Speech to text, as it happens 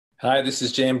Hi, this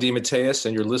is JMD Mateus,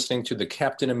 and you're listening to the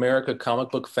Captain America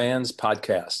Comic Book Fans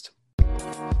Podcast.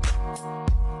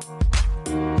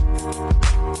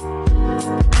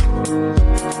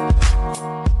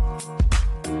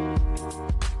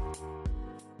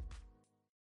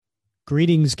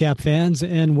 Greetings, Cap fans,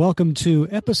 and welcome to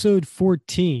episode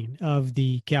 14 of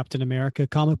the Captain America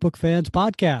Comic Book Fans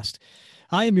Podcast.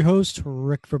 I am your host,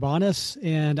 Rick Verbanis,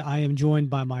 and I am joined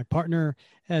by my partner,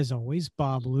 as always,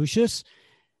 Bob Lucius.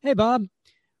 Hey, Bob,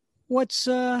 what's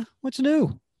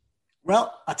new?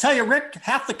 Well, I'll tell you, Rick,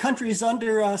 half the country is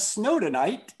under snow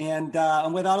tonight and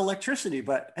without electricity.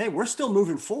 But hey, we're still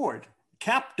moving forward.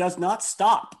 Cap does not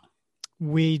stop.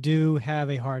 We do have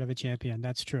a heart of a champion.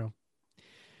 That's true.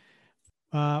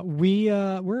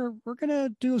 We're gonna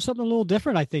do something a little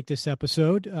different, I think, this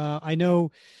episode. I know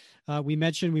we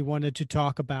mentioned we wanted to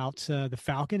talk about the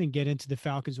Falcon and get into the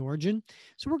Falcon's origin,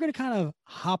 so we're gonna kind of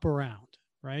hop around,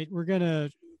 right? We're gonna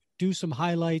do some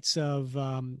highlights of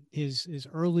his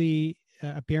early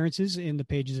appearances in the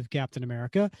pages of Captain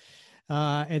America,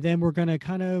 and then we're gonna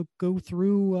kind of go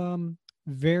through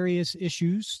various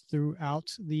issues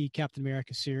throughout the Captain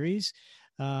America series.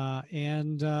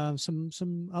 And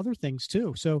some other things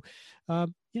too. So, I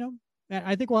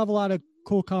think we'll have a lot of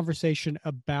cool conversation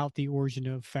about the origin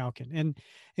of Falcon.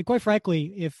 And quite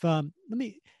frankly,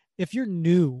 if you're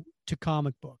new to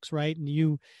comic books, right, and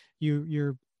you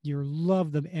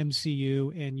love the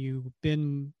MCU and you've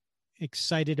been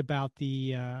excited about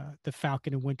the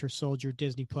Falcon and Winter Soldier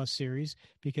Disney Plus series,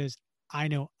 because I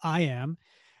know I am.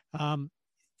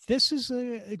 This is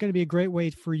going to be a great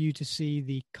way for you to see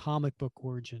the comic book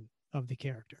origin of the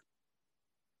character.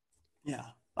 Yeah.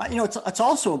 It's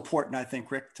also important, I think,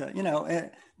 Rick,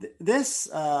 to, this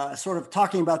sort of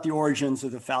talking about the origins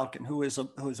of the Falcon, who is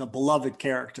a beloved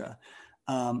character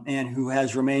and who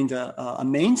has remained a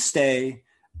mainstay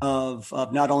of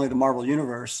not only the Marvel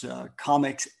Universe,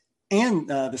 comics, and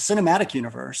the cinematic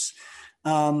universe.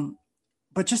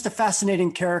 But just a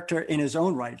fascinating character in his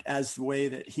own right, as the way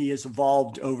that he has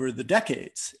evolved over the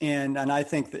decades. And I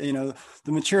think that,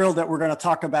 the material that we're going to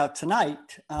talk about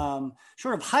tonight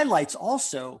sort of highlights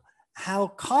also how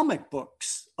comic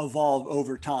books evolve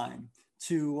over time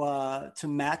to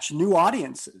match new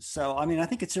audiences. So, I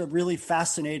think it's a really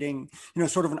fascinating,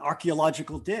 sort of an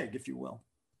archaeological dig, if you will.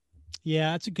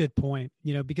 Yeah, that's a good point,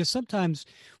 because sometimes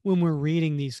when we're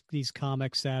reading these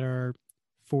comics that are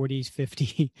 40s,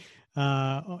 50,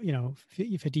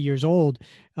 50 years old,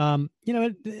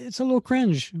 it's a little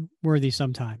cringe worthy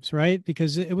sometimes, right?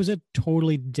 Because it was a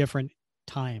totally different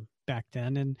time back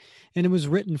then, and it was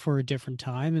written for a different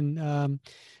time. And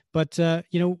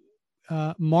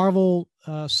Marvel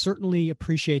certainly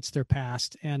appreciates their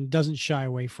past and doesn't shy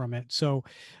away from it. So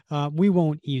we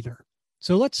won't either.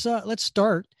 So let's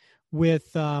start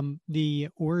with the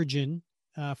origin,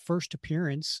 first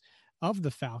appearance of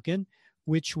the Falcon,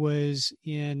 which was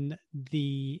in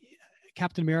the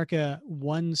Captain America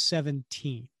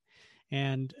 117.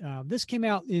 And this came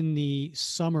out in the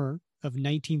summer of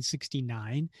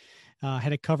 1969,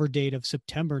 had a cover date of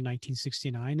September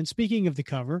 1969. And speaking of the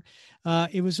cover,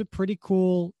 it was a pretty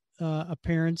cool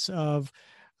appearance of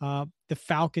the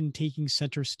Falcon taking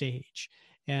center stage.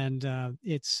 And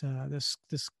it's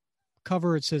this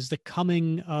cover, it says "The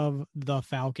Coming of the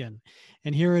Falcon."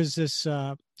 And here is this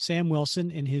Sam Wilson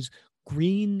in his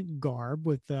green garb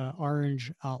with the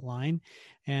orange outline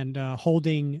and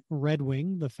holding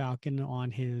Redwing, the Falcon,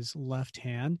 on his left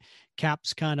hand.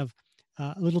 Cap's kind of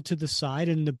a little to the side,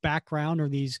 and in the background are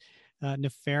these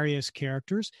nefarious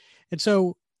characters. And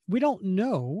so we don't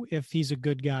know if he's a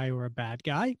good guy or a bad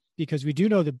guy, because we do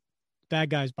know the bad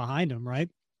guys behind him,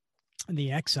 right?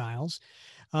 The Exiles.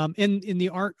 In the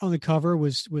art on the cover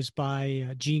was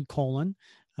by Gene Colan,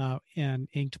 and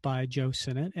inked by Joe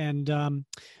Sinnott, and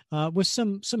with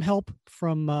some help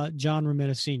from John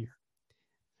Romita Sr.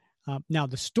 Now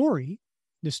the story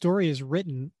is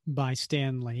written by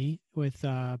Stan Lee with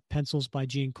pencils by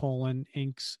Gene Colan,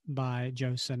 inks by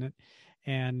Joe Sinnott,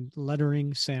 and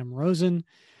lettering Sam Rosen.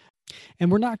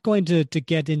 And we're not going to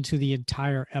get into the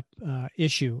entire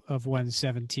issue of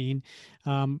 117.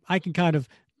 I can kind of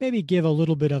maybe give a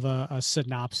little bit of a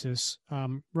synopsis,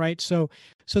 right? So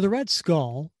the Red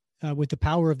Skull, with the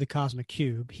power of the Cosmic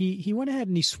Cube, he went ahead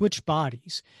and he switched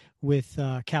bodies with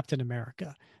Captain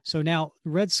America. So now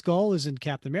Red Skull is in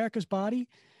Captain America's body,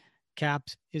 Cap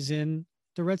is in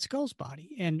the Red Skull's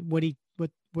body. And what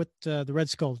the Red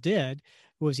Skull did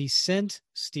was he sent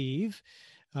Steve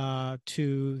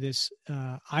to this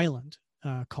island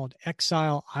called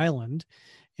Exile Island,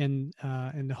 in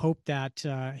the hope that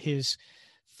his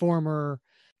former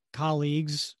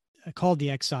colleagues, called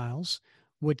the Exiles,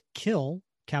 would kill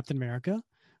Captain America,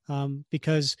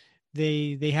 because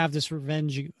they have this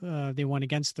revenge they want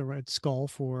against the Red Skull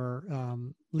for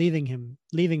leaving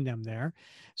them there.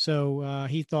 So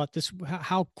he thought, this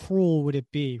how cruel would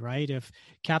it be, right, if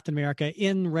Captain America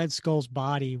in Red Skull's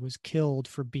body was killed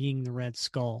for being the Red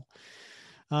Skull.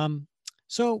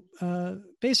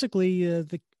 Basically,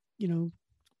 the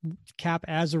Cap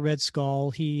as a Red Skull,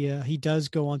 he does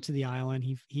go onto the island.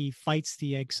 He fights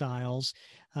the exiles,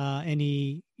 and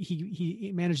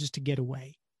he manages to get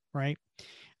away, right?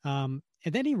 And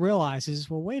then he realizes,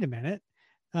 well, wait a minute,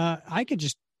 I could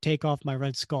just take off my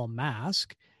Red Skull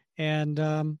mask, and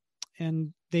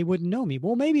they wouldn't know me.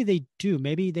 Well, maybe they do.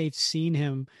 Maybe they've seen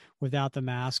him without the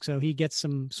mask. So he gets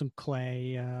some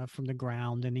clay from the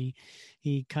ground, and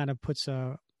he kind of puts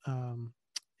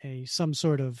some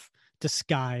sort of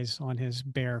disguise on his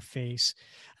bare face.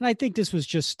 And I think this was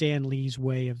just Stan Lee's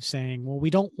way of saying, well, we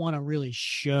don't want to really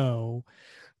show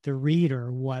the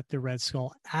reader what the Red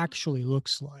Skull actually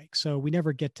looks like. So we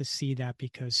never get to see that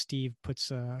because Steve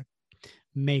puts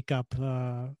makeup,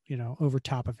 over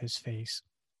top of his face.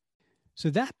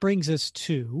 So that brings us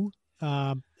to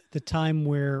the time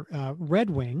where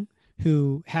Red Wing,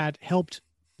 who had helped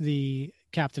the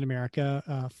Captain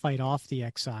America fight off the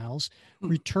exiles,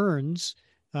 returns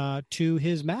to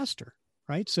his master,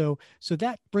 right? So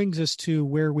that brings us to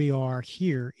where we are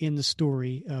here in the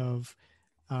story of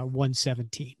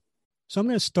 117. So I'm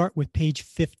going to start with page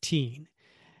 15,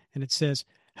 and it says,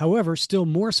 however, still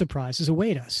more surprises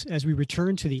await us as we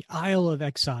return to the Isle of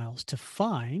Exiles to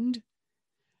find,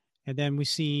 and then we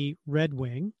see Red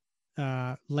Wing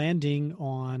landing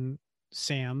on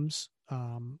Sam's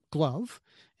glove,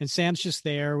 and Sam's just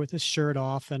there with his shirt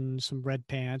off and some red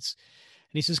pants.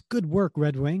 And he says, good work,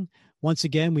 Red Wing. Once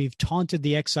again, we've taunted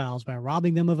the exiles by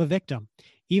robbing them of a victim,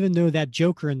 even though that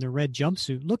Joker in the red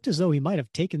jumpsuit looked as though he might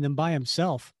have taken them by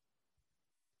himself.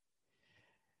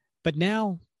 But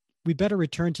now we better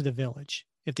return to the village.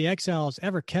 If the exiles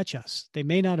ever catch us, they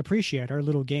may not appreciate our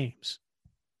little games.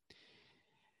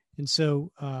 And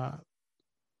so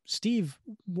Steve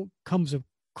comes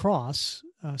across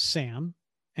Sam,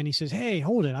 and he says, hey,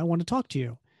 hold it. I want to talk to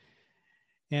you.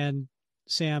 And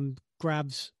Sam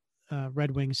grabs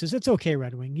Red Wing and says, it's okay,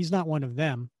 Red Wing. He's not one of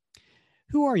them.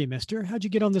 Who are you, mister? How'd you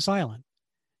get on this island?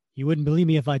 You wouldn't believe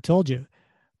me if I told you,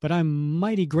 but I'm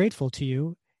mighty grateful to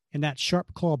you and that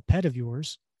sharp-clawed pet of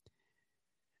yours.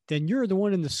 Then you're the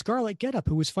one in the scarlet getup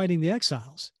who was fighting the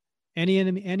exiles. Any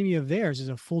enemy of theirs is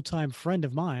a full-time friend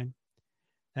of mine.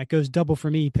 That goes double for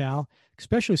me, pal,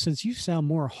 especially since you sound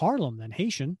more Harlem than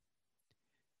Haitian.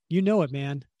 You know it,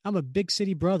 man. I'm a big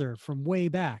city brother from way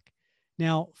back.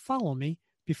 Now, follow me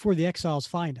before the exiles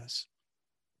find us.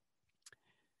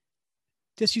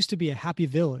 This used to be a happy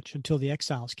village until the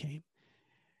exiles came.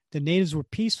 The natives were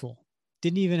peaceful,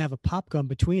 didn't even have a pop gun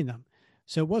between them,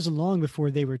 so it wasn't long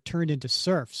before they were turned into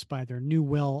serfs by their new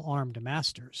well-armed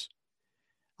masters.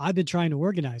 I've been trying to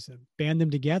organize them, band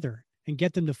them together, and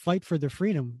get them to fight for the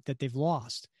freedom that they've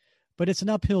lost, but it's an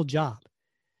uphill job.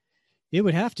 It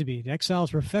would have to be. The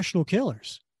exiles are professional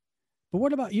killers. But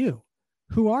what about you?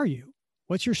 Who are you?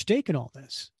 What's your stake in all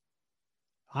this?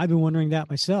 I've been wondering that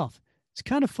myself. It's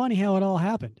kind of funny how it all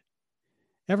happened.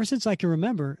 Ever since I can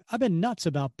remember, I've been nuts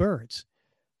about birds.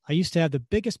 I used to have the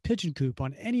biggest pigeon coop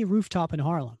on any rooftop in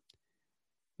Harlem.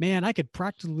 Man, I could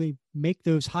practically make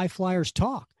those high flyers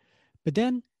talk. But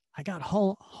then I got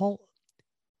all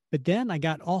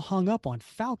hung up on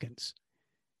falcons.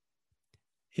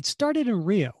 It started in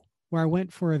Rio, where I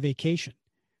went for a vacation.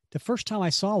 The first time I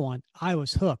saw one, I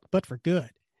was hooked, but for good.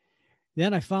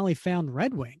 Then I finally found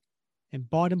Red Wing and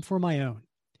bought him for my own.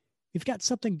 We've got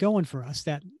something going for us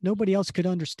that nobody else could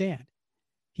understand.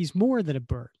 He's more than a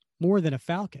bird, more than a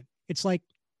falcon. It's like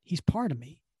he's part of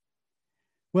me.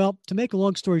 Well, to make a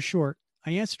long story short,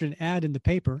 I answered an ad in the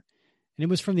paper, and it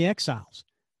was from the exiles,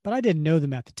 but I didn't know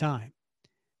them at the time.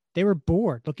 They were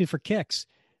bored, looking for kicks.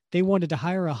 They wanted to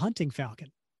hire a hunting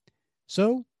falcon.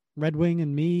 So Red Wing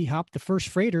and me hopped the first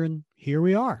freighter, and here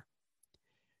we are.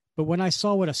 But when I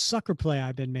saw what a sucker play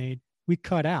I'd been made, we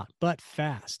cut out, but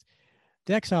fast.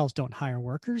 The exiles don't hire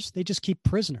workers. They just keep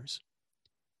prisoners.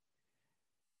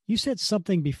 You said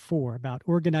something before about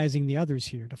organizing the others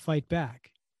here to fight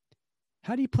back.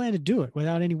 How do you plan to do it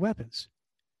without any weapons?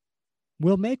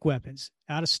 We'll make weapons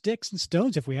out of sticks and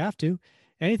stones if we have to.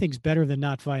 Anything's better than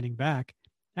not fighting back.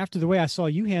 After the way I saw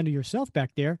you handle yourself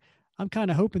back there, I'm kind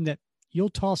of hoping that you'll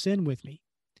toss in with me.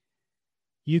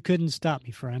 You couldn't stop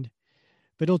me, friend.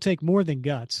 But it'll take more than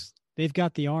guts. They've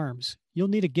got the arms. You'll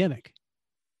need a gimmick.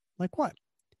 Like what?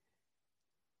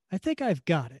 I think I've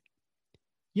got it.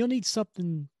 You'll need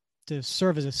something to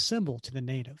serve as a symbol to the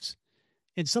natives,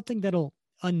 and something that'll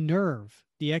unnerve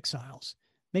the exiles,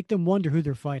 make them wonder who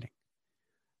they're fighting.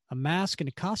 A mask and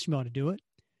a costume ought to do it,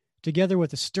 together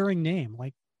with a stirring name,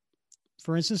 like,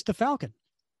 for instance, the Falcon.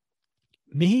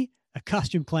 Me, a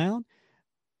costume clown?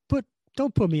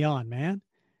 Don't put me on, man.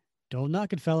 Don't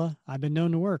knock it, fella. I've been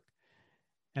known to work,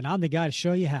 and I'm the guy to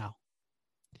show you how.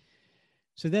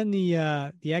 So then the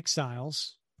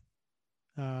exiles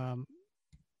are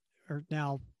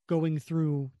now going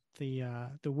through the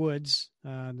woods,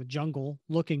 the jungle,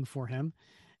 looking for him,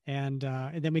 and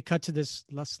then we cut to this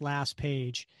last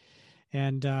page,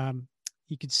 and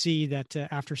you could see that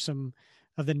after some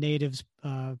of the natives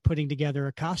putting together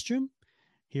a costume,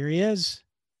 here he is,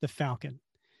 the Falcon,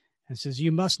 and says,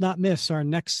 "You must not miss our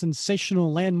next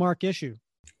sensational landmark issue."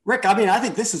 Rick, I mean, I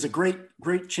think this is a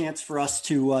great chance for us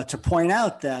to point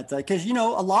out that because a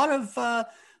lot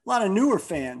of newer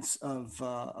fans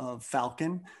of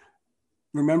Falcon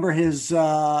remember his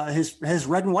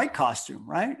red and white costume,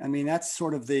 right? I mean, that's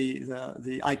sort of the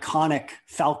iconic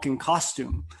Falcon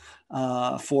costume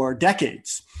for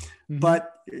decades. Mm-hmm. But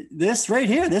this right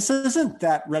here, this isn't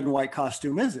that red and white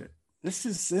costume, is it? This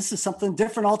is something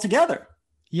different altogether.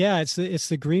 Yeah, it's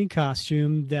the green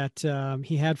costume that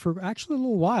he had for actually a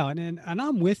little while, and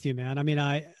I'm with you, man. I mean,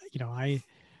 I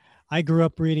grew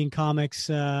up reading comics,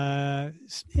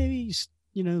 maybe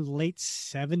late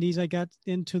 70s. I got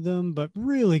into them, but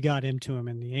really got into them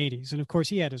in the 80s. And of course,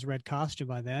 he had his red costume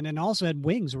by then, and also had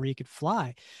wings where he could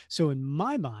fly. So in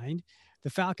my mind, the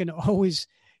Falcon always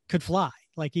could fly.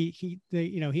 Like he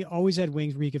always had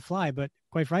wings where he could fly. But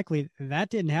quite frankly, that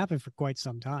didn't happen for quite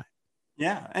some time.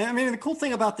 Yeah. And I mean, the cool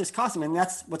thing about this costume, and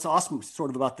that's what's awesome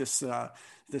sort of about this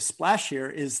splash here,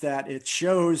 is that it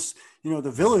shows,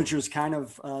 the villagers kind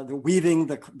of the weaving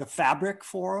the fabric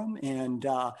for them and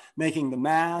making the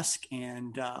mask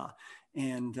and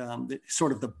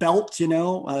sort of the belt,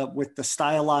 with the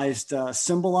stylized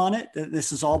symbol on it.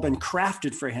 This has all been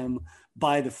crafted for him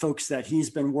by the folks that he's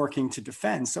been working to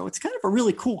defend. So it's kind of a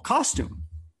really cool costume.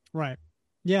 Right.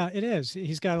 Yeah, it is.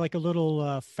 He's got like a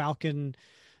little Falcon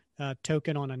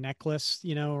token on a necklace,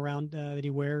 around that he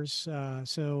wears.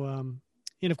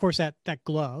 And of course that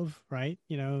glove, right?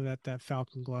 That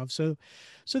Falcon glove. So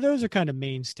those are kind of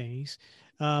mainstays.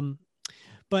 But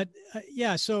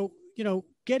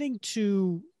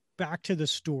getting back to the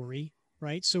story,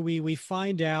 right? So we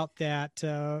find out that,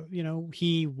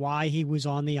 why he was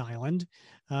on the island,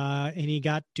 and he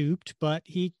got duped, but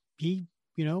he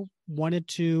wanted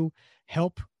to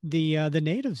help the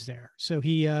natives there. So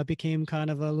he became kind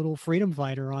of a little freedom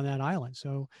fighter on that island.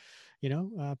 So,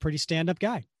 a pretty stand-up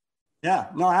guy. Yeah,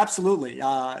 no, absolutely.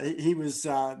 He was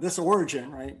this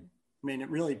origin, right? I mean, it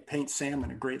really paints Sam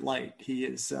in a great light.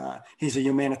 He's a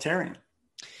humanitarian.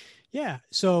 Yeah.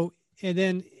 So, and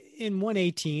then in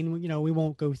 118, we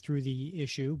won't go through the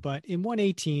issue, but in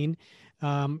 118,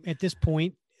 at this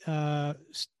point,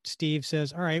 Steve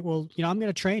says, "All right, well, I'm going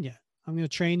to train you. I'm going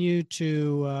to train you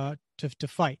to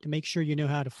fight, to make sure you know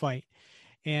how to fight."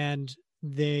 And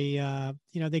they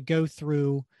go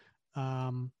through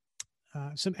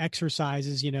some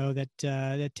exercises,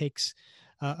 that takes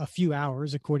a few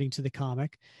hours, according to the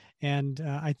comic. And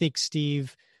I think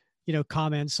Steve,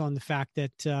 comments on the fact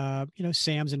that,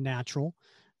 Sam's a natural.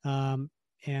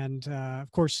 And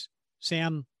of course,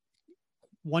 Sam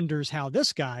wonders how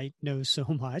this guy knows so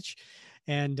much.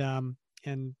 And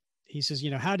he says,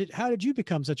 how did you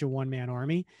become such a one-man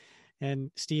army?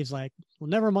 And Steve's like, "Well,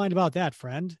 never mind about that,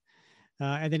 friend."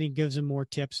 And then he gives him more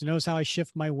tips. Knows how I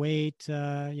shift my weight,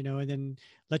 and then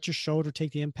let your shoulder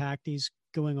take the impact. He's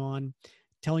going on,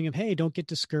 telling him, "Hey, don't get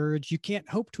discouraged. You can't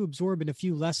hope to absorb in a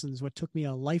few lessons what took me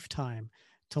a lifetime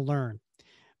to learn.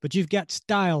 But you've got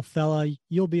style, fella.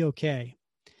 You'll be okay."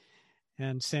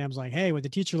 And Sam's like, "Hey, with a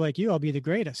teacher like you, I'll be the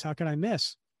greatest. How can I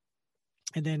miss?"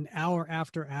 And then hour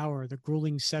after hour, the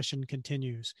grueling session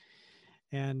continues.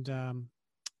 And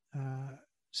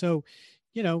so,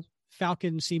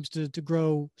 Falcon seems to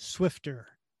grow swifter,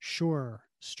 surer,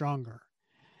 stronger.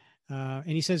 And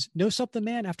he says, "Know something,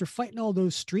 man? After fighting all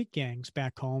those street gangs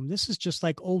back home, this is just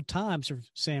like old times for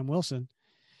Sam Wilson."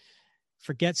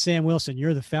 Forget Sam Wilson.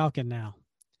 You're the Falcon now.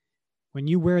 When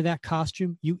you wear that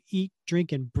costume, you eat,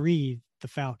 drink, and breathe the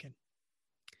Falcon.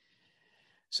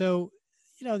 So,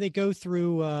 they go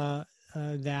through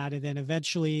that, and then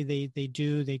eventually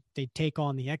they take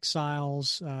on the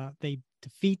exiles. They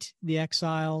defeat the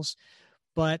exiles,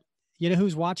 but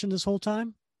who's watching this whole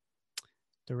time?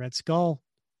 The Red Skull.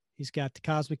 He's got the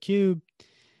Cosmic Cube,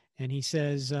 and he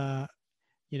says, the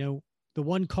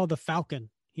one called the Falcon.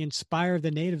 He inspired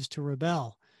the natives to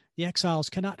rebel. The exiles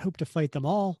cannot hope to fight them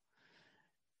all.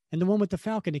 And the one with the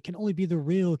Falcon, it can only be the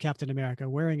real Captain America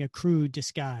wearing a crude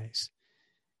disguise.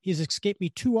 He has escaped me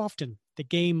too often. The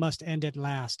game must end at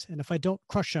last. And if I don't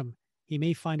crush him, he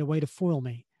may find a way to foil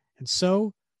me. And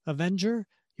so, Avenger,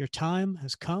 your time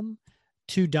has come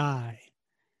to die.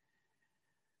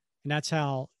 And that's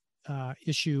how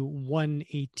issue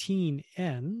 118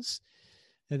 ends.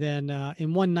 And then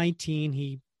in 119,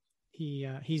 he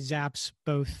zaps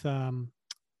both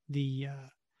the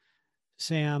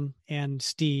Sam and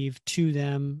Steve to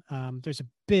them. There's a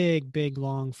big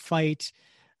long fight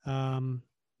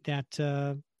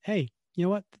that hey, you know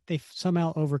what? They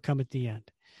somehow overcome at the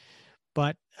end.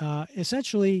 But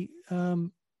essentially,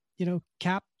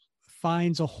 Cap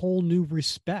finds a whole new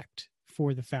respect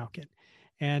for the Falcon,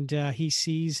 and he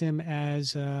sees him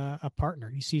as a partner.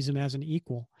 He sees him as an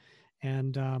equal,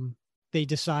 and they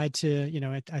decide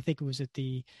to, I think it was at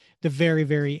the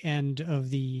very end of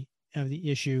the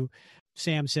issue,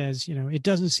 Sam says, it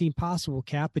doesn't seem possible,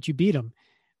 Cap, but you beat him.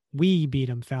 We beat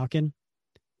him, Falcon,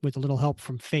 with a little help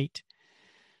from fate.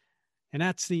 And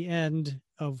that's the end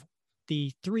of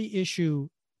the 3-issue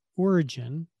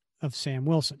origin of Sam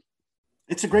Wilson.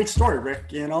 It's a great story,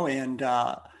 Rick, and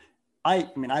I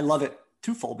love it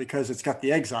twofold because it's got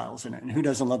the Exiles in it, and who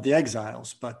doesn't love the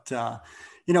Exiles? But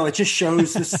it just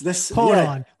shows this.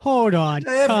 Hold on,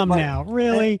 come now,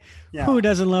 really? Who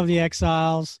doesn't love the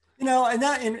Exiles? And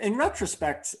that in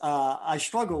retrospect, I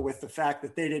struggle with the fact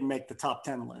that they didn't make the top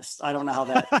 10 list. I don't know how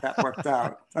that worked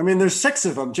out. I mean, there's 6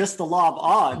 of them, just the law of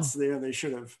odds. They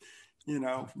should have,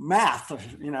 math. I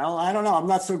don't know. I'm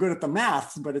not so good at the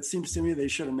math, but it seems to me they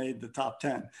should have made the top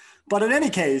 10. But in any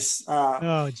case,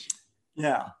 I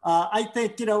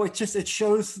think it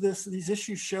shows these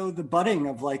issues show the budding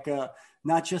of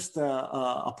not just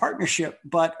a partnership,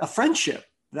 but a friendship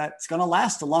that's going to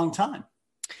last a long time.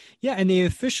 Yeah, and they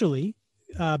officially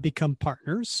become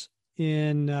partners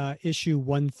in issue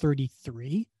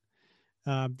 133.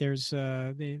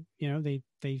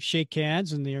 They shake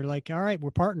hands and they're like, all right,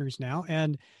 we're partners now.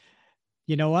 And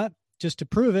you know what? Just to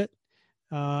prove it,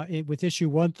 with issue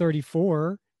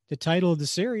 134, the title of the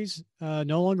series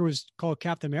no longer was called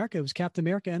Captain America. It was Captain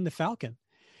America and the Falcon.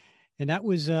 And that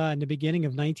was in the beginning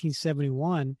of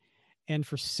 1971. And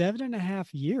for 7.5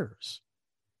 years,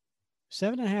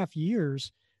 from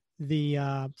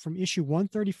issue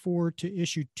 134 to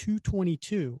issue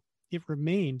 222, it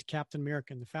remained Captain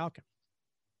America and the Falcon.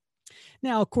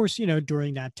 Now, of course,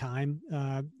 during that time,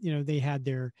 they had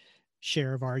their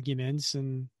share of arguments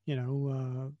and,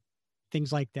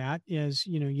 things like that, as,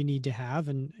 you need to have,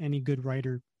 and any good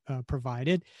writer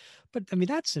provided. But I mean,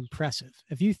 that's impressive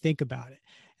if you think about it.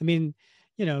 I mean,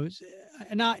 now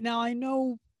I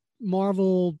know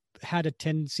Marvel had a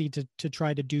tendency to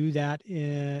try to do that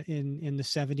in the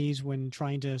 70s when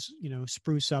trying to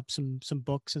spruce up some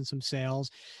books and some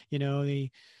sales. I'm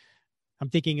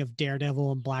thinking of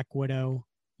Daredevil and Black Widow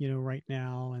right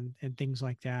now and things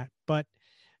like that. But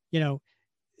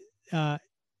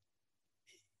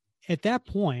at that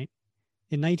point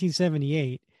in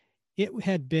 1978, it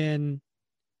had been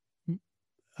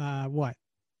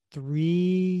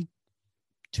 2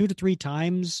 to 3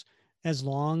 times as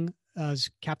long as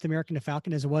Captain America and the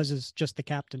Falcon as it was as just the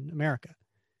Captain America.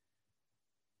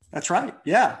 That's right.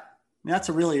 Yeah. That's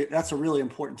a really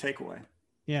important takeaway.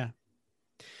 Yeah.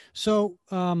 So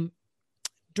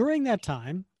during that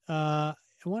time, I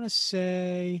want to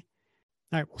say,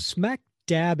 all right, well, smack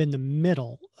dab in the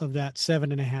middle of that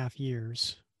 7.5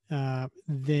 years,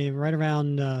 right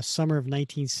around summer of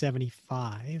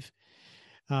 1975,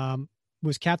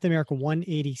 was Captain America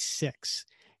 186.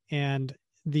 And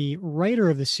the writer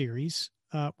of the series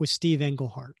was Steve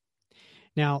Englehart.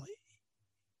 Now,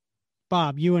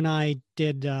 Bob, you and I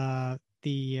did the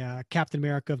Captain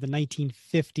America of the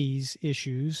 1950s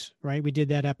issues, right? We did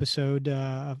that episode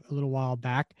a little while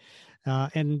back.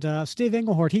 And Steve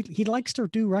Englehart, he likes to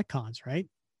do retcons, right?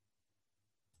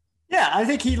 Yeah, I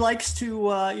think he likes to,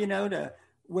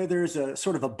 where there's a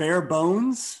sort of a bare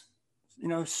bones,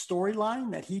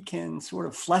 storyline that he can sort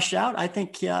of flesh out. I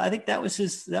think that was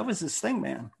his thing,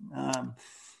 man.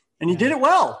 And he did it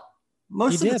well.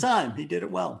 Most of the time, he did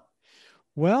it well.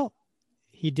 Well,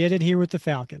 he did it here with the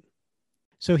Falcon.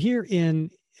 So here in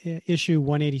issue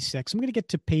 186, I'm going to get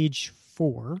to page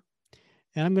 4,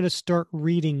 and I'm going to start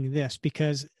reading this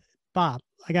because, Bob,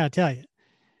 I got to tell you,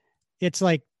 it's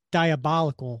like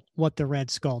diabolical what the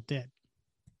Red Skull did.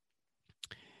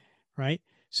 Right?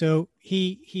 So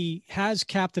he has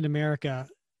Captain America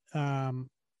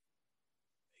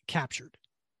captured.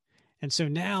 And so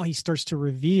now he starts to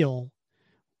reveal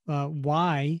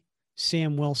why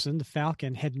Sam Wilson, the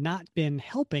Falcon, had not been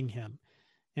helping him.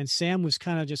 And Sam was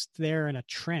kind of just there in a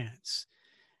trance.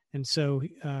 And so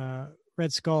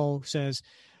Red Skull says,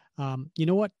 you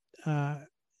know what,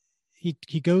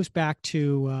 he goes back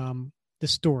to the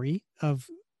story of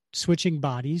switching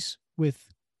bodies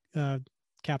with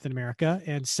Captain America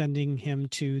and sending him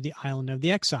to the island of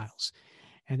the exiles.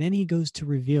 And then he goes to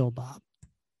reveal, Bob.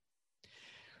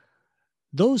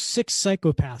 Those 6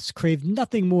 psychopaths craved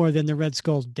nothing more than the Red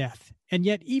Skull's death. And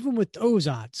yet, even with those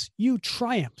odds, you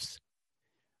triumphed.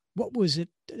 What was it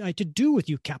I to do with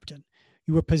you, Captain?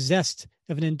 You were possessed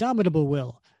of an indomitable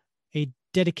will, a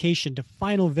dedication to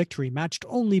final victory matched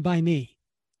only by me.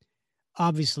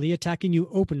 Obviously, attacking you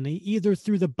openly, either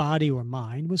through the body or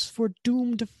mind, was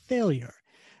foredoomed to failure,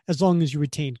 as long as you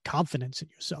retained confidence in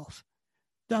yourself.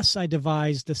 Thus I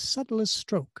devised the subtlest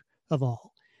stroke of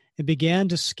all, and began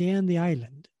to scan the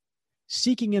island,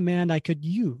 seeking a man I could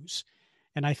use,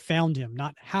 and I found him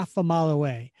not half a mile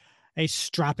away, a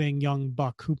strapping young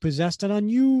buck who possessed an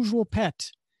unusual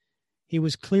pet. He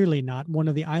was clearly not one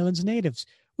of the island's natives,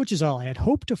 which is all I had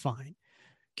hoped to find.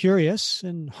 Curious,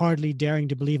 and hardly daring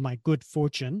to believe my good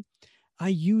fortune, I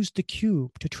used the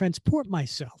cube to transport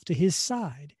myself to his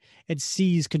side and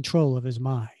seize control of his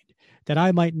mind, that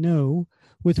I might know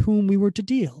with whom we were to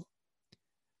deal.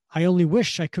 I only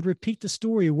wish I could repeat the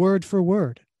story word for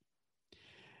word.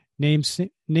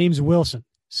 Name's Wilson,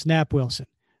 Snap Wilson,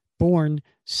 born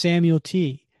Samuel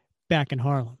T., back in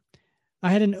Harlem.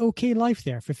 I had an okay life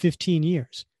there for 15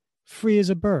 years, free as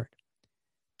a bird.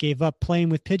 Gave up playing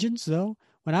with pigeons, though,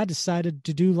 when I decided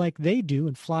to do like they do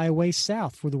and fly away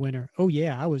south for the winter. Oh,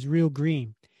 yeah, I was real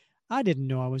green. I didn't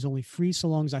know I was only free so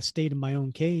long as I stayed in my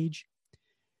own cage.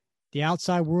 The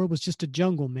outside world was just a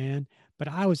jungle, man, but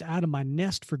I was out of my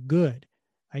nest for good.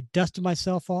 I dusted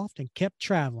myself off and kept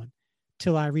traveling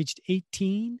till I reached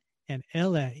 18 and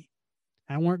L.A.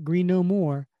 I weren't green no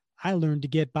more. I learned to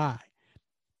get by.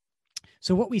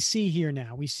 So what we see here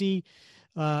now, we see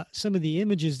some of the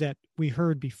images that we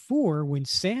heard before when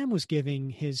Sam was giving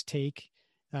his take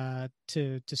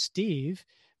to Steve,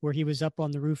 where he was up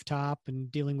on the rooftop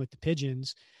and dealing with the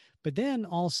pigeons. But then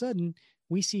all of a sudden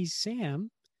we see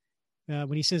Sam,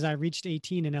 when he says, I reached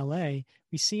 18 in LA,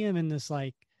 we see him in this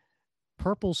like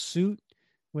purple suit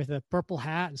with a purple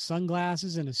hat and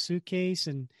sunglasses and a suitcase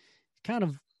and kind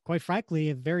of, quite frankly,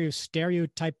 a very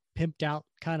stereotype pimped out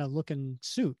kind of looking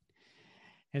suit.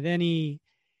 And then he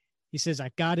says,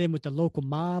 I got in with the local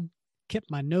mob, kept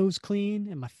my nose clean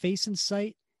and my face in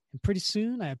sight, and pretty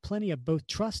soon I had plenty of both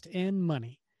trust and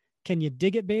money. Can you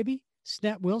dig it, baby?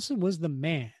 Snap Wilson was the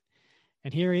man.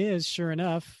 And here he is, sure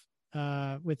enough,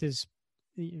 with his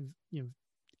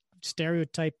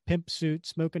stereotype pimp suit,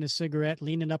 smoking a cigarette,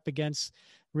 leaning up against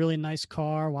a really nice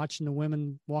car, watching the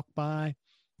women walk by.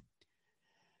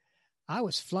 I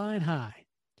was flying high.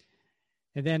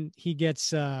 And then he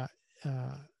gets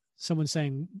someone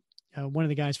saying, one of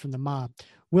the guys from the mob,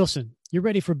 Wilson, you're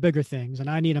ready for bigger things, and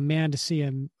I need a man to see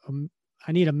him.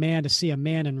 I need a man to see a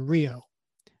man in Rio.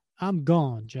 I'm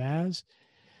gone, Jazz.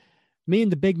 Me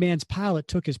and the big man's pilot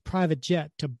took his private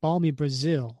jet to balmy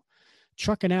Brazil,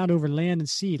 trucking out over land and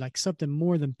sea like something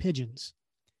more than pigeons.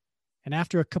 And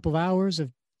after a couple of hours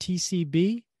of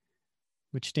TCB,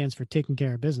 which stands for taking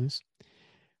care of business,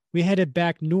 we headed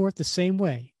back north the same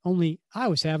way, only I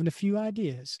was having a few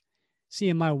ideas. See,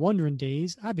 in my wondering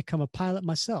days, I become a pilot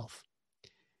myself.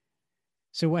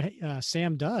 So what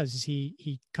Sam does is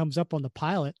he comes up on the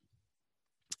pilot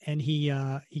and he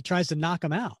tries to knock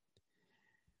him out.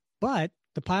 But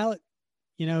the pilot,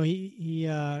 he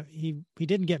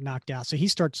didn't get knocked out. So he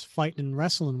starts fighting and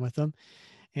wrestling with him,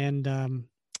 and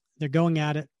they're going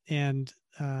at it. And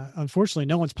unfortunately,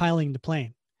 no one's piloting the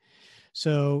plane.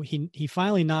 So he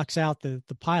finally knocks out the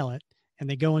pilot, and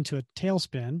they go into a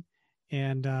tailspin.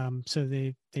 And so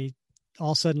they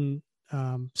all of a sudden,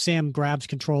 Sam grabs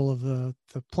control of the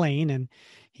plane and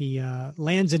he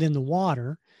lands it in the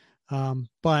water.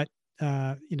 But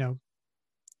it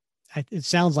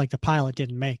sounds like the pilot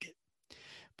didn't make it.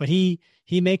 But he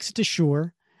makes it to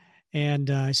shore, and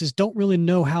he says, don't really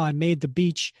know how I made the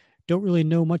beach. Don't really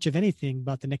know much of anything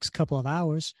about the next couple of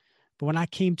hours. But when I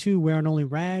came to wearing only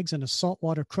rags and a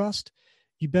saltwater crust,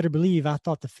 you better believe I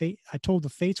told the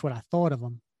fates what I thought of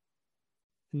them.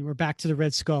 And we're back to the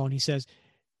Red Skull, and he says,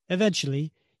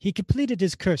 eventually, he completed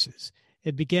his curses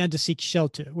and began to seek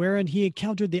shelter, wherein he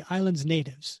encountered the island's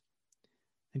natives.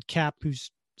 And Cap, who's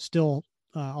still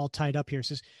all tied up here,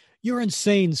 says, you're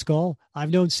insane, Skull.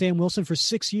 I've known Sam Wilson for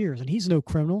 6 years, and he's no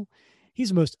criminal. He's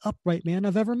the most upright man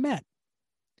I've ever met.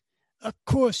 Of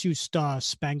course, you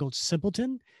star-spangled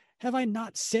simpleton. Have I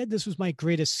not said this was my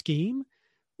greatest scheme?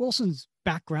 Wilson's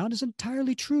background is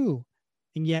entirely true,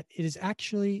 and yet it is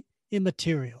actually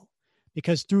immaterial,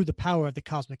 because through the power of the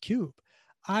Cosmic Cube,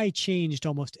 I changed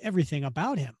almost everything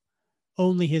about him.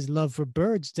 Only his love for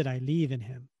birds did I leave in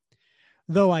him.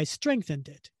 though I strengthened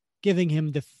it, giving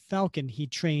him the Falcon he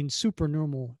trained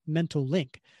supernormal mental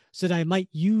link so that I might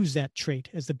use that trait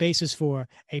as the basis for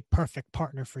a perfect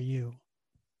partner for you.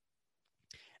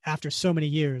 After so many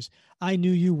years, I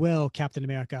knew you well, Captain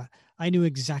America. I knew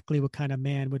exactly what kind of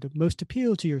man would most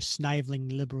appeal to your sniveling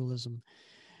liberalism.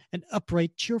 An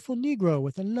upright, cheerful Negro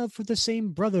with a love for the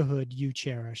same brotherhood you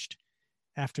cherished.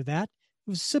 After that, it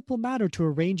was a simple matter to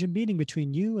arrange a meeting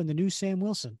between you and the new Sam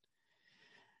Wilson.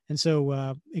 And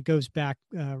so it goes back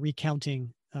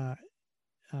recounting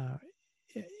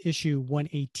issue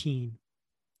 118.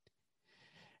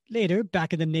 Later,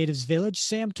 back in the natives' village,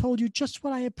 Sam told you just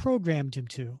what I had programmed him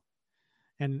to.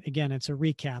 And again, it's a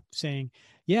recap saying,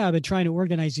 yeah, I've been trying to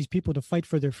organize these people to fight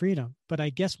for their freedom, but I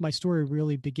guess my story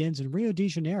really begins in Rio de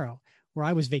Janeiro, where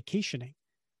I was vacationing.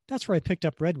 That's where I picked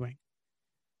up Red Wing.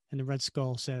 And the Red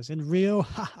Skull says, in Rio,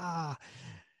 ha ha.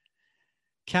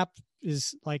 Cap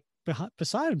is like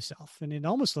beside himself, and it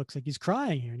almost looks like he's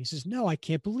crying here. And he says, no, I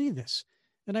can't believe this.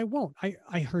 And I won't.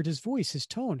 I heard his voice, his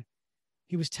tone.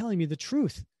 He was telling me the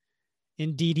truth.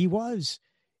 Indeed, he was.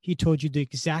 He told you the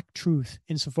exact truth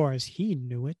insofar as he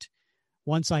knew it.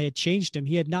 Once I had changed him,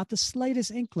 he had not the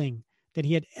slightest inkling that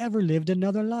he had ever lived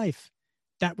another life.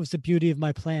 That was the beauty of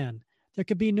my plan. There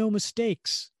could be no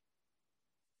mistakes.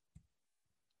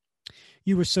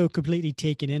 You were so completely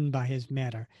taken in by his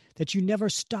manner that you never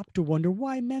stopped to wonder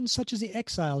why men such as the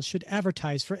exiles should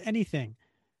advertise for anything,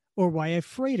 or why a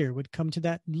freighter would come to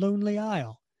that lonely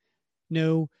isle.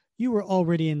 No, you were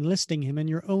already enlisting him in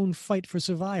your own fight for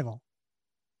survival.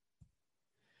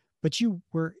 But you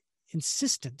were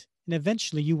insistent, and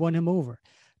eventually you won him over,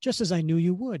 just as I knew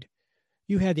you would.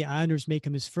 You had the Islanders make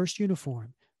him his first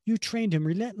uniform. You trained him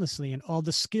relentlessly in all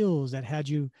the skills that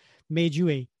made you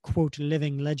a, quote,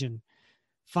 living legend.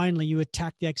 Finally, you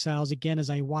attacked the exiles again as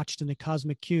I watched in the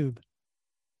Cosmic Cube.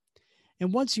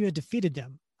 And once you had defeated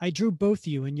them, I drew both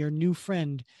you and your new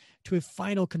friend to a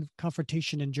final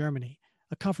confrontation in Germany,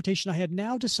 a confrontation I had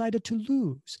now decided to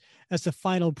lose as the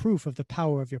final proof of the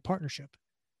power of your partnership.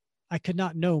 I could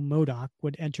not know MODOK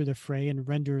would enter the fray and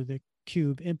render the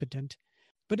cube impotent,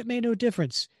 but it made no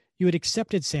difference. You had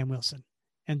accepted Sam Wilson,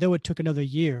 and though it took another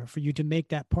year for you to make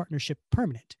that partnership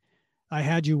permanent, I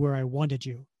had you where I wanted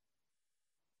you.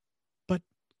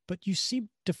 But you seem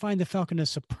to find the Falcon a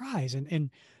surprise, and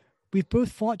we've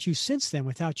both fought you since then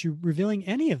without you revealing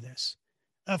any of this.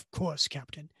 Of course,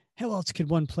 Captain. How else could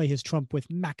one play his trump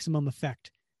with maximum effect?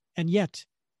 And yet,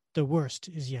 the worst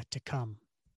is yet to come.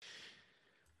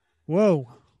 Whoa.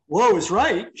 Whoa is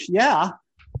right. Yeah.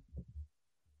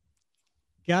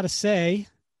 Gotta say,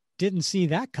 didn't see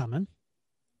that coming.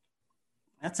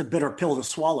 That's a bitter pill to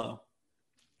swallow.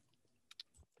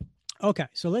 Okay,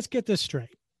 so let's get this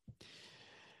straight.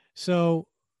 So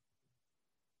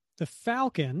the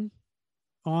Falcon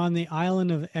on the island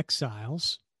of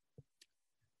exiles,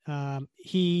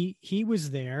 he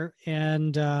was there,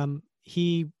 and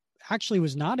he actually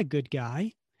was not a good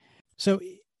guy. So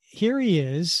here he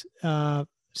is.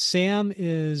 Sam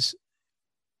is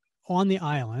on the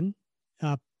island,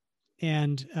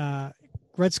 and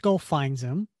Red Skull finds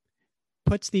him,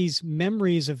 puts these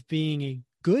memories of being a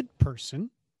good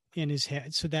person in his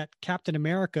head so that Captain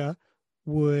America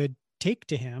would take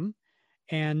to him,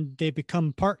 and they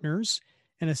become partners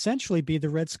and essentially be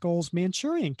the Red Skull's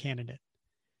Manchurian candidate.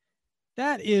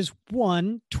 That is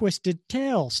one twisted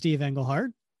tale, Steve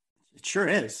Englehart. It sure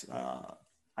is. Wow.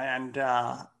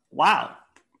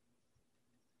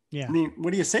 Yeah. I mean,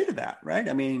 what do you say to that, right?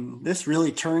 I mean, this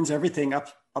really turns everything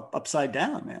upside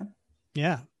down, man.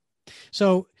 Yeah.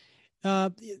 So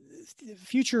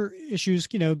future issues,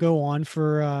 go on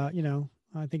for, I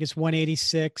think it's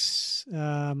 186.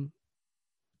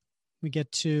 We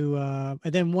get to,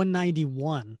 and then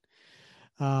 191.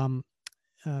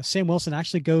 Sam Wilson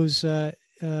actually goes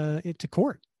into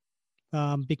court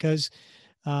because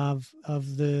of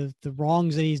the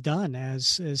wrongs that he's done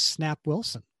as Snap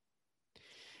Wilson.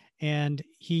 And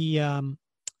he,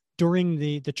 during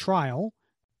the trial,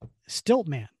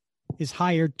 Stiltman is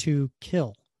hired to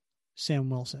kill Sam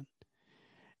Wilson.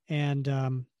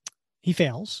 And he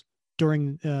fails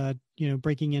during,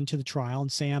 breaking into the trial.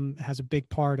 And Sam has a big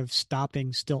part of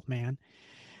stopping Stiltman.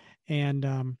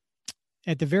 And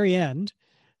at the very end,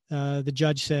 the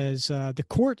judge says, the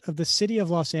court of the city of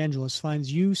Los Angeles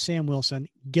finds you, Sam Wilson,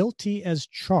 guilty as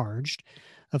charged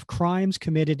of crimes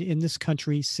committed in this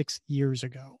country 6 years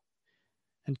ago.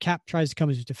 And Cap tries to come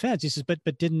to his defense. He says, but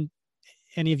didn't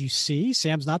any of you see?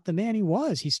 Sam's not the man he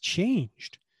was. He's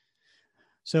changed.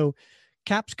 So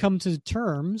Cap's come to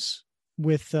terms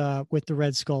with the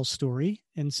Red Skull story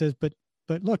and says, but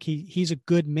look, he's a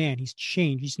good man. He's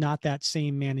changed. He's not that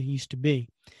same man he used to be.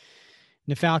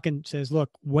 And the Falcon says,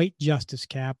 look, wait, Justice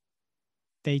Cap.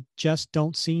 They just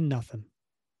don't see nothing.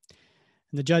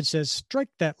 And the judge says, strike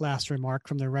that last remark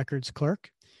from the records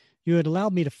clerk. You had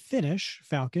allowed me to finish,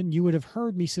 Falcon. You would have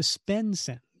heard me suspend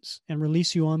sentence and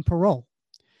release you on parole.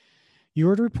 You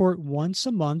are to report once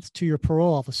a month to your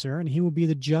parole officer, and he will be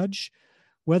the judge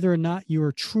whether or not you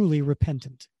are truly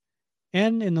repentant.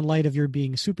 And in the light of your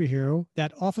being a superhero,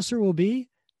 that officer will be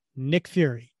Nick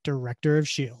Fury, director of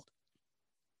S.H.I.E.L.D.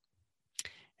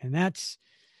 And that's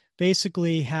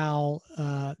basically how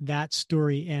that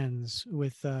story ends,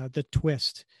 with the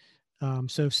twist.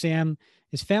 So Sam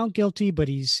is found guilty, but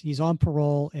he's on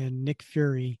parole, and Nick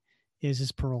Fury is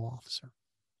his parole officer.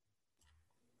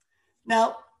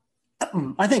 Now,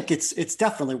 I think it's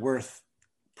definitely worth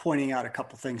pointing out a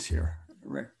couple things here,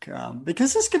 Rick,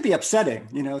 because this could be upsetting,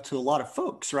 to a lot of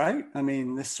folks, right? I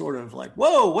mean, this sort of like,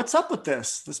 whoa, what's up with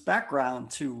this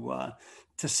background to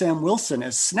Sam Wilson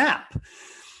as Snap.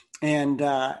 And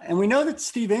we know that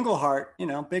Steve Englehart,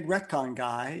 big retcon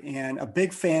guy and a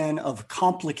big fan of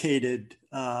complicated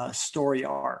story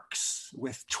arcs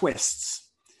with twists.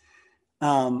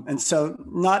 And so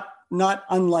not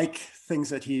unlike things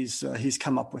that he's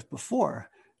come up with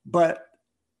before, but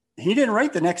he didn't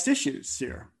write the next issues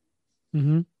here.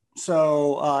 Mm-hmm.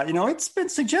 So, it's been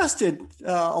suggested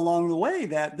along the way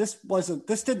that this was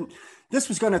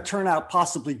going to turn out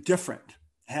possibly different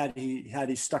had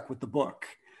he stuck with the book.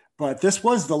 But this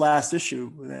was the last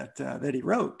issue that he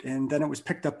wrote. And then it was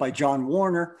picked up by John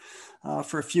Warner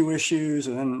for a few issues.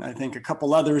 And then I think a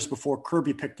couple others before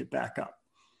Kirby picked it back up.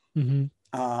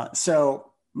 Mm-hmm.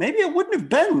 So maybe it wouldn't have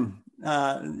been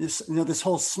this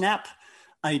whole Snap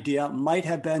idea might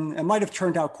have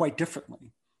turned out quite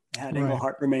differently had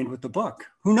Englehart remained with the book.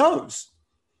 Who knows?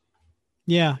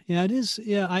 Yeah, it is.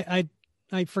 Yeah,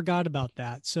 I forgot about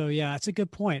that. So yeah, it's a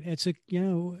good point. It's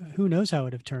who knows how it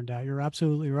would have turned out. You're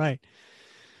absolutely right.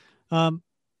 The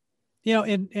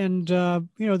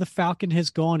Falcon has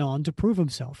gone on to prove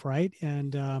himself, right?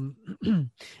 And I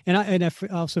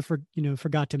also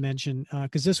forgot to mention,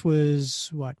 because this was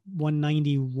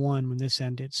 191 when this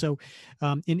ended. So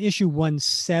in issue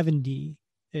 170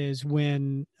 is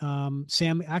when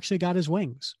Sam actually got his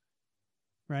wings.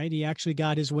 Right, he actually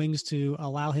got his wings to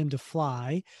allow him to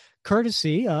fly,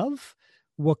 courtesy of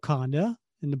Wakanda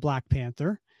and the Black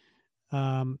Panther.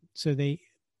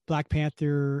 Black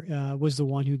Panther was the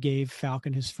one who gave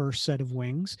Falcon his first set of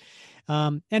wings,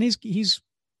 and he's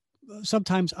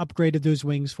sometimes upgraded those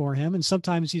wings for him, and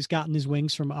sometimes he's gotten his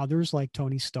wings from others like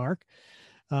Tony Stark.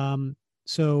 The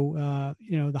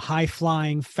high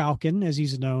flying Falcon, as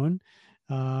he's known,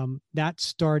 that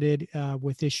started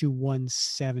with issue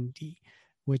 170.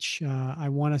 Which I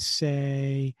want to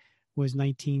say was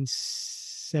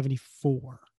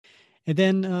 1974. And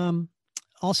then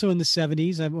also in the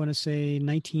 70s, I want to say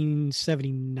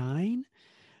 1979,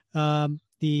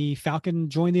 the Falcon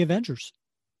joined the Avengers.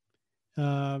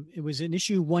 It was in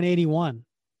issue 181.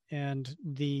 And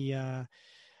I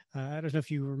don't know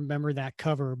if you remember that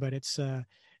cover, but it's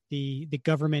the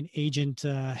government agent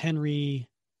Henry,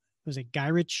 was it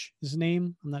Gyrich, his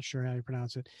name? I'm not sure how you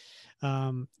pronounce it.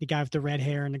 The guy with the red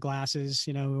hair and the glasses,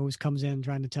 who always comes in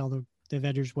trying to tell the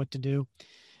Avengers what to do.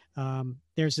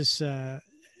 There's this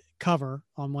cover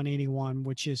on 181,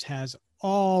 which has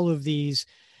all of these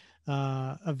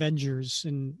Avengers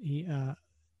and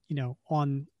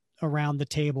on around the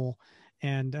table,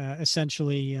 and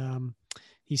essentially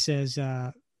he says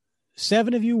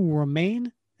 7 of you will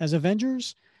remain as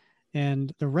Avengers,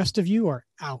 and the rest of you are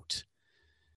out.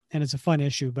 And it's a fun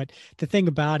issue. But the thing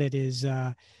about it is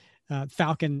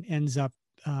Falcon ends up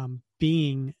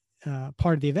being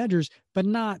part of the Avengers, but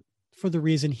not for the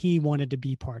reason he wanted to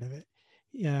be part of it.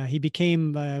 He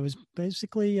became, was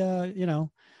basically,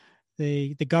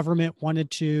 the government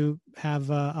wanted to have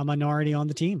a minority on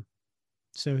the team.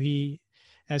 So he,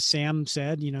 as Sam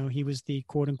said, he was the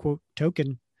quote unquote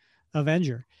token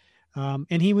Avenger.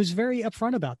 And he was very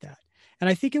upfront about that. And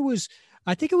I think it was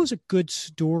a good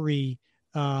story,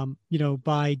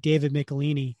 by David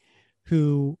Michelinie,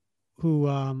 who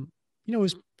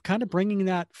was kind of bringing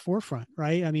that forefront,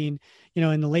 right? I mean,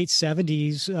 in the late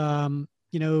 70s,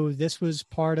 this was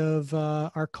part of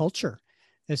our culture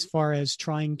as far as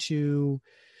trying to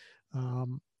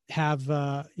have,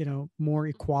 more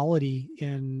equality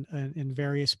in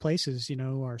various places,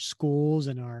 our schools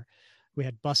and we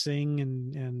had busing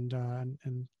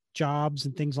and jobs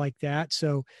and things like that.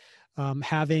 So,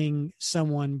 having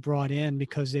someone brought in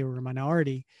because they were a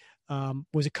minority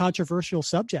was a controversial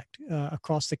subject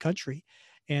across the country,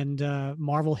 and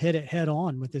Marvel hit it head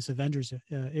on with this Avengers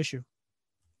issue.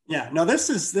 Yeah, no, this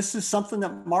is something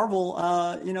that Marvel,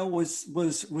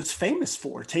 was famous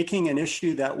for, taking an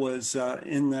issue that was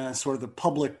in the sort of the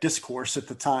public discourse at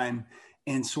the time,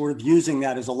 and sort of using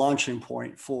that as a launching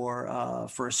point for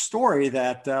a story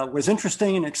that was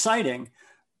interesting and exciting,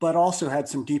 but also had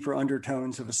some deeper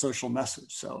undertones of a social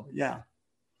message. So yeah.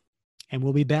 And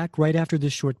we'll be back right after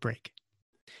this short break.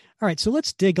 All right, so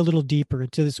let's dig a little deeper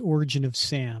into this origin of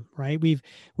Sam, right? We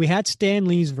had Stan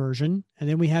Lee's version, and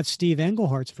then we have Steve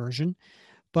Englehart's version.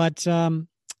 But when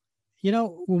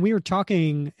we were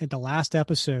talking at the last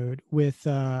episode with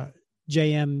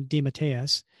J.M.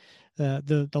 DeMatteis,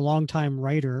 the longtime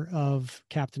writer of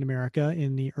Captain America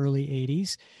in the early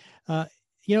 '80s,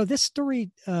 this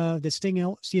story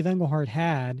that Steve Englehart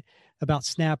had about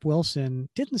Snap Wilson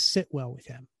didn't sit well with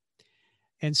him.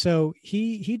 And so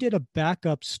he did a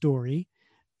backup story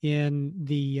in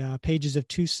the pages of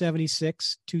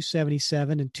 276,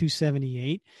 277, and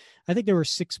 278. I think there were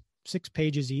six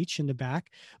pages each in the back,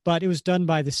 but it was done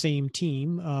by the same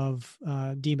team of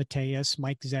DeMatteis,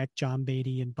 Mike Zeck, John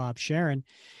Beatty, and Bob Sharon.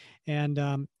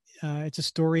 And it's a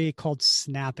story called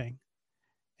Snapping.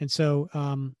 And so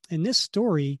in this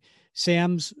story,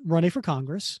 Sam's running for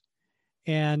Congress,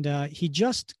 and he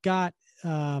just got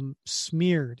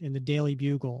smeared in the Daily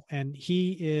Bugle, and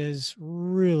he is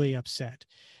really upset.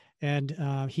 And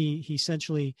he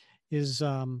essentially is,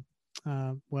 for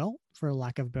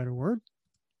lack of a better word,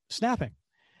 snapping.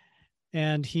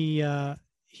 And he's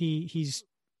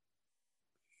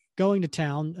going to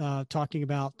town talking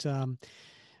about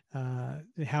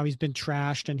how he's been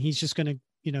trashed, and he's just going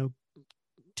to,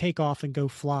 take off and go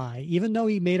fly, even though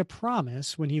he made a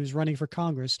promise when he was running for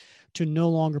Congress to no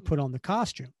longer put on the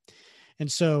costume.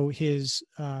 And so his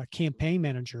campaign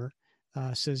manager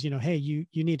says, hey, you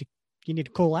need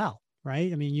to cool out,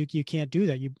 right? I mean, you can't do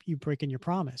that. You breaking your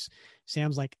promise.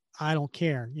 Sam's like, I don't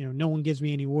care. No one gives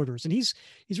me any orders, and he's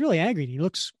really angry. He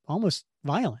looks almost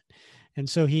violent, and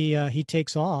so he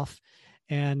takes off,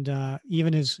 and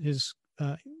even his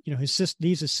sister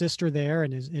leaves his sister there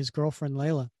and his girlfriend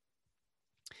Layla.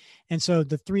 And so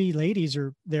the three ladies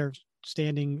are there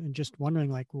standing and just wondering,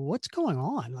 like, well, what's going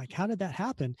on? Like, how did that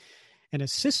happen? And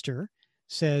his sister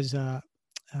says,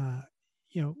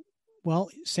 well,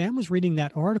 Sam was reading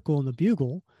that article in the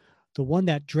Bugle, the one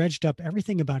that dredged up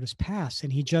everything about his past.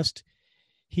 And he just,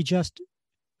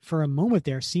 for a moment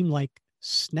there, seemed like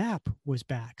Snap was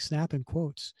back, Snap in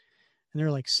quotes. And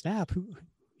they're like, Snap?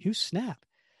 Who's Snap?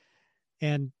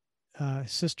 And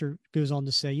sister goes on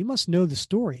to say, you must know the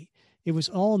story. It was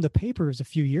all in the papers a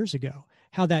few years ago,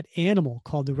 how that animal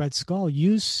called the Red Skull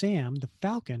used Sam, the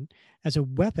Falcon, as a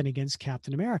weapon against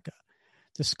Captain America.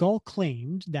 The Skull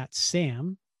claimed that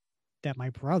Sam, that my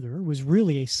brother, was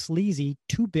really a sleazy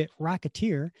 2-bit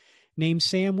racketeer named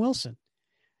Sam Wilson.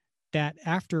 That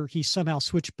after he somehow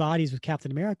switched bodies with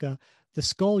Captain America, the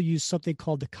Skull used something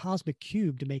called the Cosmic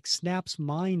Cube to make Snap's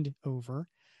mind over,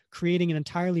 creating an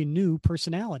entirely new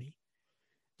personality.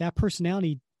 That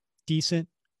personality, decent,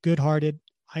 good-hearted,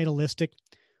 idealistic,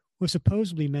 was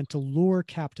supposedly meant to lure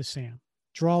Cap to Sam,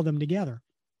 draw them together.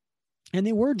 And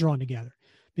they were drawn together,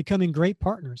 becoming great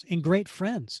partners and great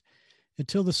friends,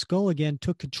 until the Skull again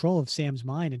took control of Sam's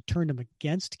mind and turned him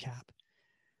against Cap.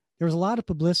 There was a lot of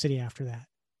publicity after that,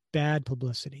 bad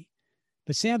publicity.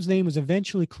 But Sam's name was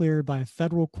eventually cleared by a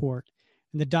federal court,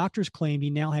 and the doctors claimed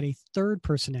he now had a third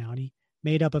personality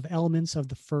made up of elements of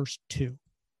the first two.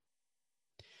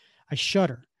 I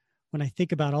shudder when I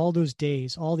think about all those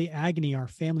days, all the agony our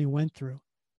family went through.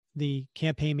 The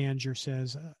campaign manager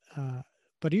says,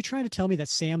 but are you trying to tell me that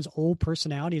Sam's old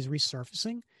personality is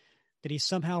resurfacing? That he's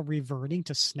somehow reverting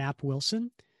to Snap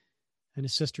Wilson? And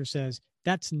his sister says,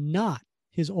 that's not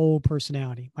his old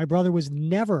personality. My brother was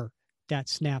never that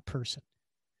Snap person.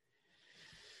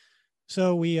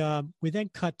 So we then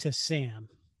cut to Sam,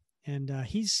 and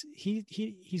he's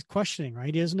questioning,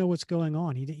 right? He doesn't know what's going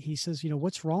on. He says,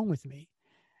 what's wrong with me?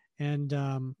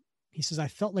 And he says, I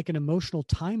felt like an emotional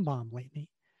time bomb lately.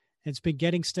 It's been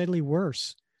getting steadily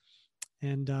worse.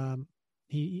 And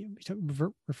he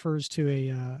refers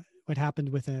to what happened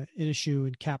with an issue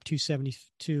in Cap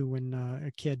 272 when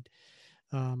a kid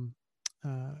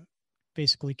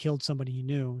basically killed somebody he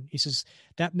knew. He says,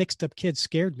 that mixed up kid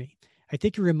scared me. I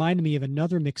think he reminded me of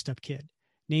another mixed up kid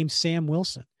named Sam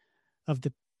Wilson, of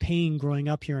the pain growing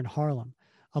up here in Harlem,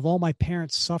 of all my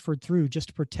parents suffered through just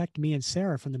to protect me and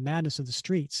Sarah from the madness of the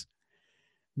streets.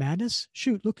 Madness?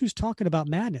 Shoot, look who's talking about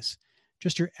madness.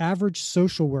 Just your average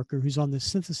social worker who's on the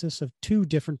synthesis of two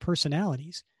different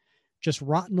personalities. Just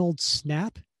rotten old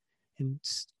Snap and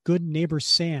good neighbor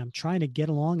Sam trying to get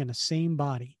along in the same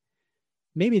body.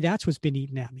 Maybe that's what's been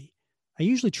eating at me. I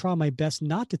usually try my best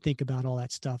not to think about all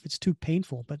that stuff. It's too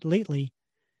painful. But lately,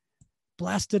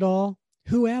 blast it all,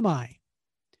 who am I?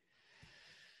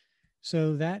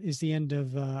 So that is the end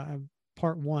of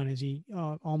part one, as he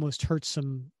almost hurts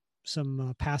some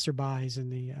passerbys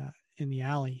in the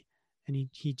alley, and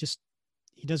he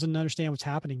doesn't understand what's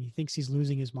happening. He thinks he's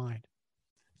losing his mind.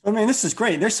 I mean, this is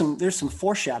great. There's some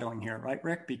foreshadowing here, right,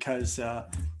 Rick? Because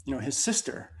his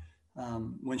sister,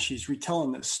 when she's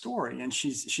retelling this story, and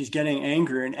she's getting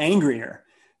angrier and angrier,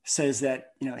 says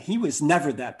that he was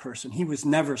never that person. He was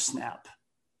never Snap,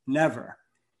 never.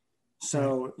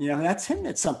 So that's hinting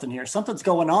at something here. Something's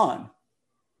going on.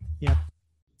 Yep.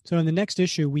 So in the next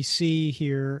issue, we see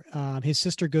here his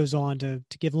sister goes on to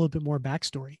give a little bit more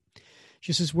backstory.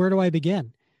 She says, "Where do I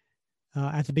begin?"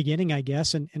 At the beginning, I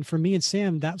guess. And for me and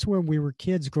Sam, that's where we were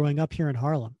kids growing up here in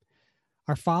Harlem.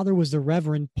 Our father was the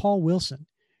Reverend Paul Wilson,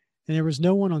 and there was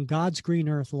no one on God's green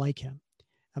earth like him,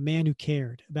 a man who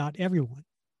cared about everyone,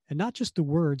 and not just the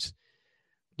words,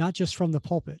 not just from the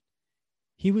pulpit.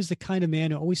 He was the kind of man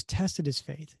who always tested his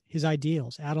faith, his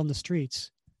ideals out on the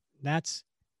streets. That's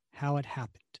how it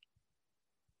happened.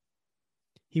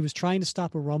 He was trying to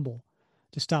stop a rumble,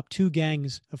 to stop two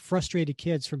gangs of frustrated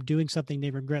kids from doing something they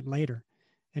regret later.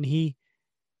 And he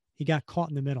got caught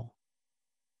in the middle.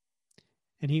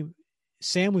 And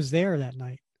Sam was there that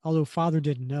night, although Father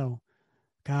didn't know.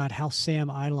 God, how Sam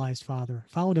idolized Father,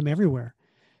 followed him everywhere.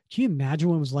 Can you imagine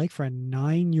what it was like for a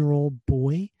 9-year-old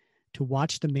boy to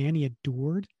watch the man he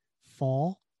adored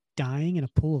fall, dying in a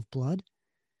pool of blood?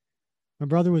 My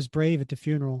brother was brave at the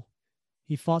funeral.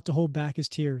 He fought to hold back his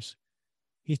tears.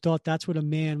 He thought that's what a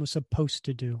man was supposed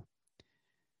to do.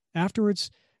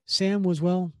 Afterwards, Sam was,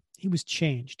 he was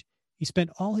changed. He spent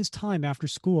all his time after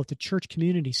school at the church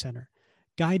community center,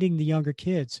 guiding the younger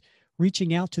kids,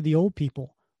 reaching out to the old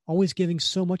people, always giving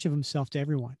so much of himself to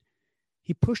everyone.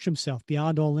 He pushed himself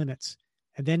beyond all limits,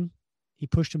 and then he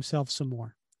pushed himself some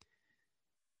more.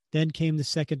 Then came the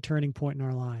second turning point in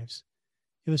our lives.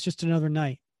 It was just another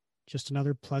night, just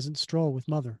another pleasant stroll with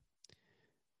Mother,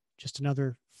 just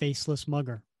another faceless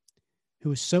mugger who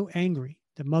was so angry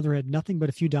that Mother had nothing but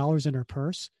a few dollars in her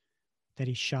purse that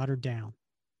he shot her down.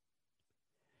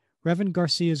 Reverend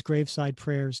Garcia's graveside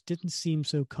prayers didn't seem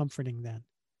so comforting then.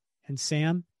 And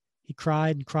Sam, he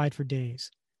cried and cried for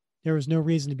days. There was no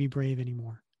reason to be brave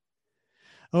anymore.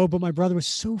 Oh, but my brother was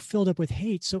so filled up with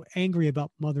hate, so angry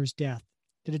about Mother's death,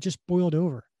 that it just boiled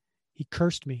over. He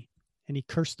cursed me, and he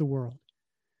cursed the world.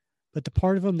 But the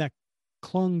part of him that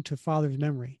clung to Father's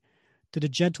memory, to the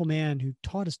gentle man who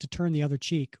taught us to turn the other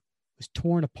cheek, was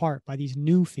torn apart by these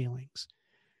new feelings.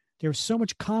 There was so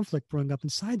much conflict brewing up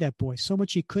inside that boy, so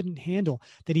much he couldn't handle,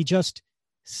 that he just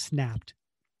snapped.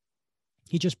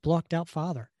 He just blocked out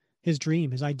Father, his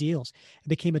dream, his ideals, and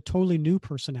became a totally new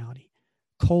personality.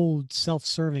 Cold,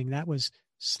 self-serving, that was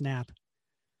Snap.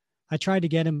 I tried to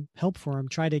get him help for him,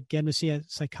 tried to get him to see a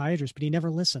psychiatrist, but he never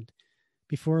listened.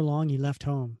 Before long, he left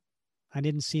home. I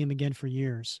didn't see him again for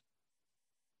years.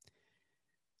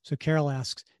 So Carol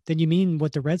asks, then you mean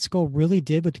what the Red Skull really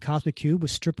did with the Cosmic Cube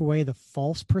was strip away the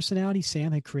false personality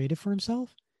Sam had created for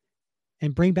himself?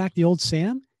 And bring back the old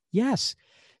Sam? Yes.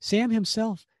 Sam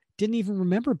himself didn't even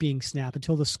remember being Snap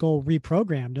until the skull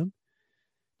reprogrammed him.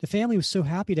 The family was so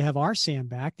happy to have our Sam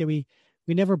back that we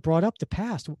never brought up the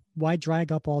past. Why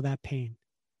drag up all that pain?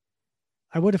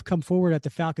 I would have come forward at the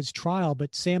Falcon's trial,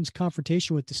 but Sam's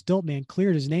confrontation with the stilt man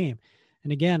cleared his name.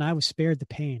 And again, I was spared the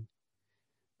pain.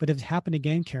 But if it happened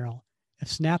again, Carol,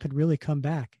 if Snap had really come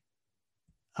back,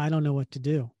 I don't know what to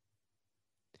do.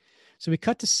 So we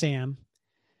cut to Sam,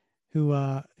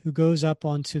 who goes up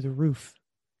onto the roof.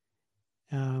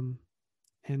 And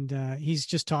he's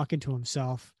just talking to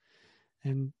himself.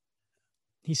 And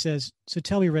he says, so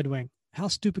tell me, Red Wing, how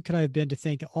stupid could I have been to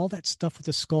think that all that stuff with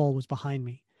the skull was behind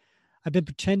me? I've been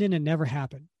pretending it never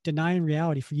happened, denying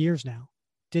reality for years now.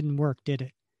 Didn't work, did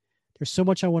it? There's so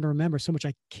much I want to remember, so much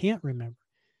I can't remember.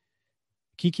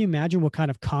 Can you imagine what kind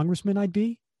of congressman I'd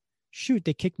be? Shoot,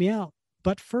 they kicked me out,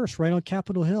 butt first, right on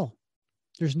Capitol Hill.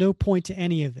 There's no point to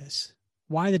any of this.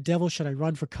 Why the devil should I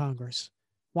run for Congress?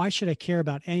 Why should I care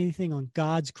about anything on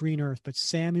God's green earth but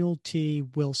Samuel T.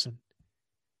 Wilson?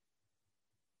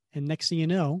 And next thing you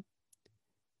know,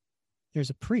 there's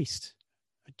a priest,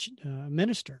 a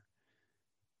minister,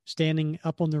 standing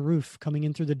up on the roof, coming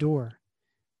in through the door.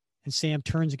 And Sam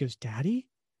turns and goes, Daddy?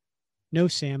 No,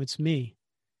 Sam, it's me.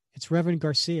 It's Reverend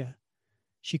Garcia.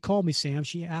 She called me, Sam.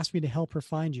 She asked me to help her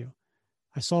find you.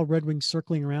 I saw Red Wing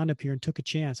circling around up here and took a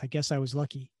chance. I guess I was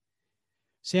lucky.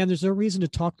 Sam, there's no reason to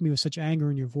talk to me with such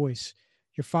anger in your voice.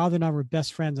 Your father and I were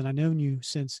best friends, and I've known you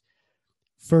since...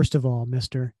 First of all,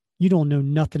 mister, you don't know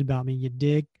nothing about me, you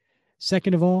dig?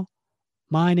 Second of all,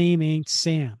 my name ain't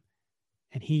Sam.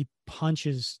 And he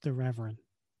punches the Reverend.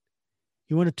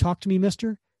 You want to talk to me,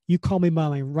 mister? You call me by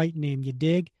my right name, you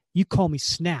dig? You call me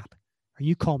Snap, or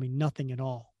you call me nothing at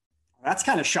all. That's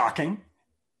kind of shocking.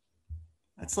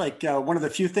 That's like one of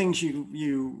the few things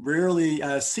you rarely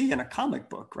see in a comic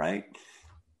book, right?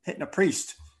 Hitting a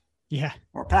priest. Yeah.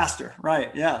 Or a pastor, right,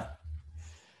 yeah.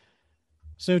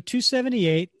 So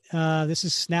 278, this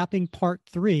is Snapping Part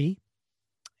 3.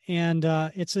 And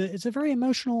it's a very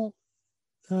emotional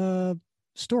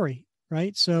story,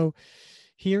 right? So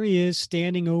here he is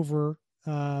standing over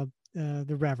the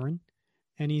Reverend,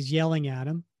 and he's yelling at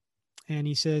him. And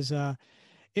he says,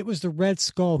 it was the Red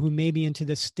Skull who made me into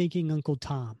this stinking Uncle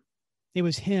Tom. It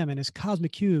was him and his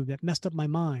cosmic cube that messed up my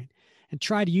mind and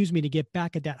tried to use me to get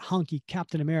back at that hunky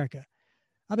Captain America.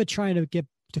 I've been trying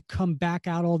to come back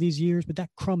out all these years, but that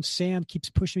crumb Sam keeps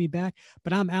pushing me back.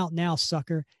 But I'm out now,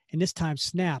 sucker. And this time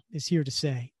Snap is here to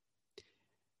say.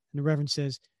 And the Reverend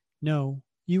says, no,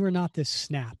 you are not this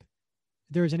Snap.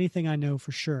 If there is anything I know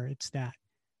for sure, it's that.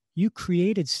 You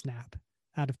created Snap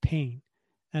out of pain,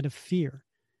 out of fear,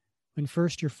 when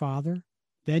first your father,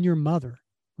 then your mother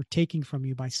were taken from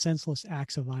you by senseless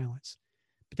acts of violence.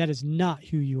 But that is not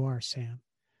who you are, Sam.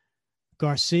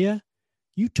 Garcia,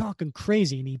 you talking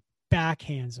crazy, and he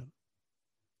backhands him.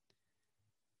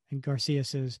 And Garcia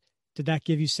says, did that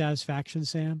give you satisfaction,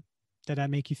 Sam? Did that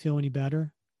make you feel any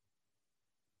better?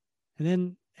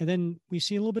 And then we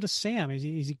see a little bit of Sam.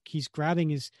 He's grabbing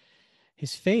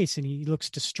his face, and he looks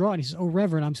distraught. And he says, oh,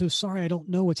 Reverend, I'm so sorry. I don't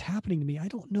know what's happening to me. I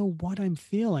don't know what I'm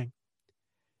feeling.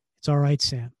 It's all right,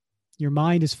 Sam. Your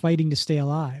mind is fighting to stay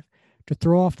alive, to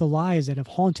throw off the lies that have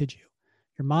haunted you.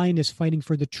 Your mind is fighting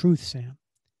for the truth, Sam.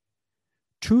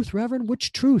 Truth, Reverend?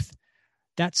 Which truth?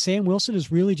 That Sam Wilson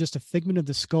is really just a figment of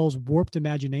the Skull's warped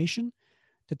imagination?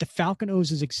 That the Falcon owes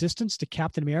his existence to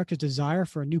Captain America's desire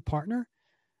for a new partner?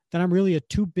 That I'm really a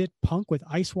 2-bit punk with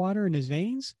ice water in his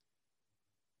veins?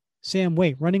 Sam,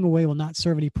 wait, running away will not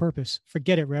serve any purpose.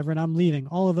 Forget it, Reverend, I'm leaving.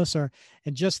 All of us are.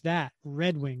 And just that,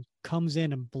 Red Wing comes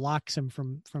in and blocks him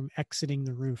from exiting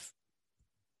the roof.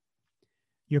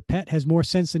 Your pet has more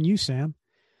sense than you, Sam.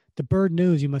 The bird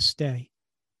knows you must stay,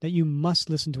 that you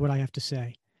must listen to what I have to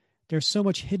say. There's so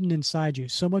much hidden inside you,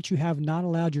 so much you have not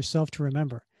allowed yourself to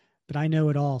remember. But I know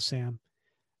it all, Sam.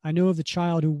 I know of the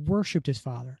child who worshipped his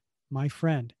father, my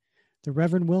friend, the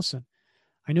Reverend Wilson.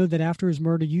 I know that after his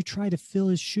murder, you tried to fill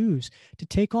his shoes, to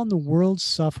take on the world's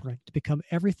suffering, to become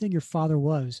everything your father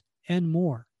was, and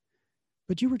more.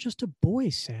 But you were just a boy,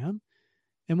 Sam.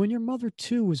 And when your mother,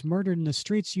 too, was murdered in the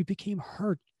streets, you became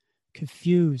hurt,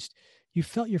 confused. You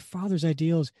felt your father's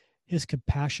ideals, his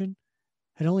compassion,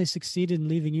 had only succeeded in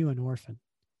leaving you an orphan.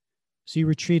 So you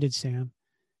retreated, Sam,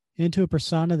 into a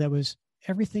persona that was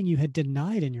everything you had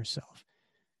denied in yourself.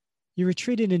 You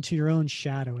retreated into your own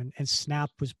shadow, and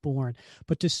Snap was born.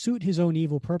 But to suit his own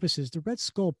evil purposes, the Red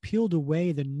Skull peeled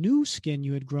away the new skin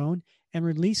you had grown and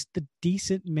released the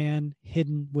decent man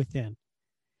hidden within.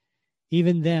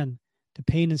 Even then, the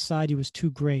pain inside you was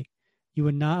too great. You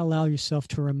would not allow yourself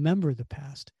to remember the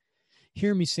past.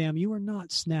 Hear me, Sam, you are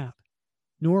not Snap,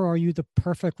 nor are you the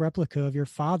perfect replica of your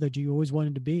father you always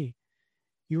wanted to be.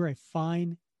 You are a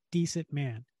fine, decent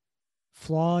man,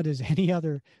 flawed as any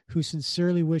other who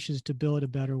sincerely wishes to build a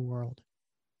better world.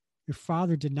 Your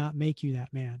father did not make you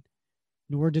that man,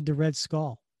 nor did the Red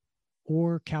Skull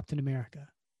or Captain America.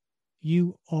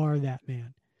 You are that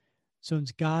man. So in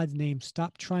God's name,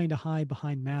 stop trying to hide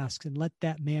behind masks and let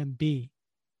that man be.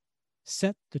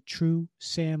 Set the true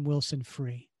Sam Wilson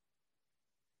free.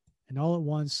 And all at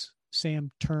once,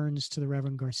 Sam turns to the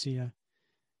Reverend Garcia,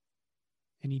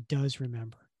 and he does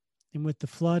remember. And with the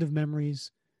flood of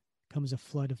memories comes a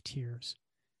flood of tears,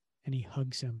 and he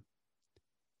hugs him.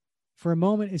 For a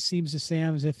moment, it seems to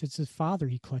Sam as if it's his father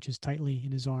he clutches tightly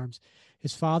in his arms,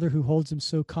 his father who holds him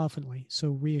so confidently, so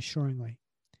reassuringly.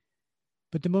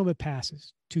 But the moment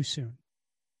passes too soon.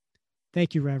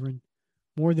 Thank you, Reverend.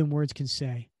 More than words can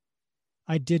say.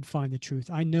 I did find the truth.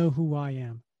 I know who I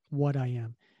am, what I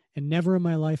am, and never in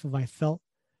my life have I felt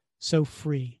so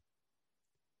free.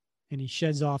 And he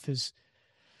sheds off his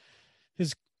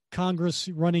Congress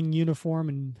running uniform,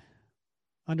 and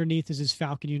underneath is his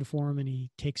Falcon uniform, and he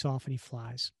takes off and he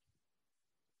flies.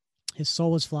 His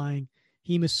soul is flying.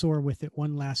 He must soar with it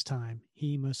one last time.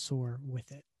 He must soar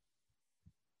with it.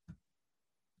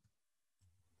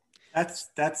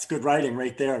 That's good writing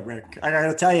right there, Rick. I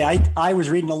gotta tell you, I was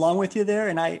reading along with you there,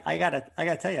 and I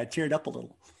gotta tell you, I teared up a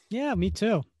little. Yeah, me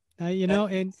too.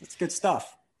 And it's good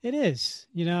stuff. It is,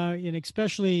 and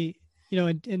especially,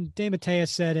 and DeMatteis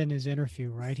said in his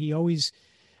interview, right? He always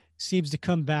seems to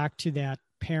come back to that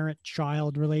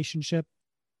parent-child relationship.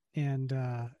 And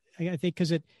I think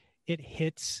because it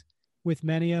hits with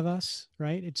many of us,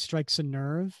 right? It strikes a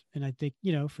nerve. And I think,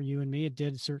 for you and me, it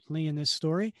did certainly in this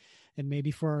story, and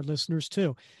maybe for our listeners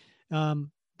too.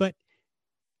 But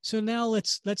so now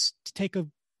let's take a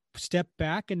step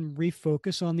back and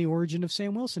refocus on the origin of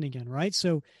Sam Wilson again, right?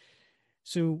 So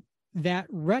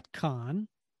that retcon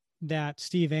that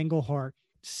Steve Englehart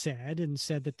said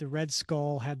that the Red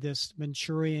Skull had this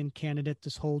Manchurian candidate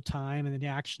this whole time, and then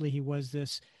actually he was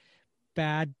this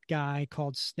bad guy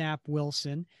called Snap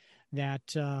Wilson that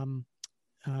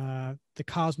the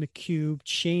Cosmic Cube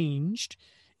changed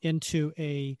into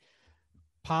a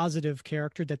positive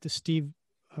character that the Steve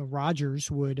Rogers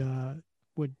would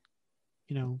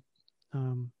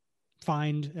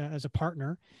find as a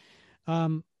partner,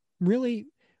 really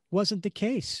wasn't the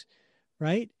case,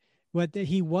 right? But that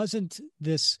he wasn't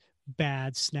this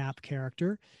bad Snap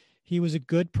character. He was a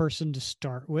good person to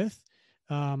start with.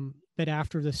 But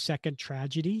after the second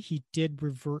tragedy, he did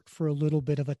revert for a little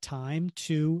bit of a time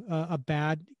to a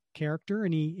bad character,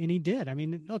 and he did. I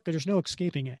mean, look, there's no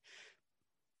escaping it.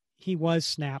 He was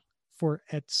Snap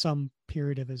at some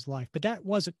period of his life, but that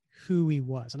wasn't who he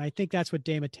was. And I think that's what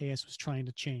DeMatteis was trying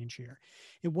to change here.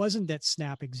 It wasn't that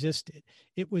Snap existed.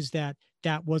 It was that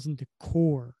wasn't the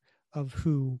core of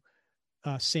who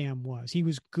Sam was. He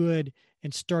was good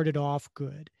and started off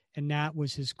good, and that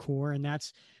was his core, and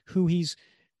that's who he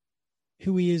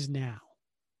is now.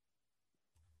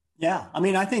 Yeah, I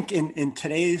mean, I think in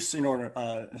today's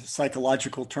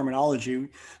psychological terminology,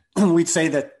 we'd say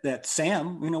that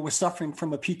Sam, was suffering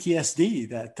from a PTSD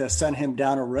that sent him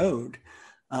down a road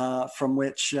from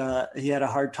which he had a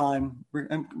hard time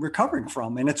recovering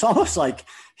from. And it's almost like,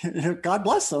 God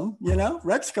bless him,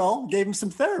 Red Skull gave him some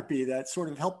therapy that sort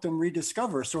of helped him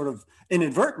rediscover sort of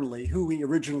inadvertently who he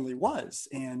originally was.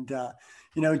 And,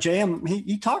 JM,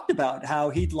 he talked about how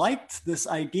he liked this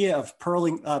idea of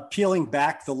peeling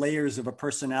back the layers of a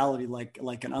personality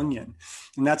like an onion.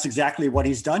 And that's exactly what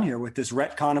he's done here with this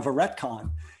retcon of a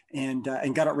retcon, and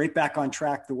got it right back on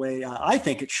track the way I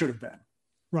think it should have been.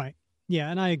 Right. Yeah.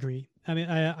 And I agree. I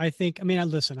mean,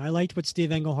 listen, I liked what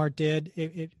Steve Englehart did.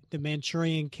 The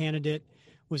Manchurian Candidate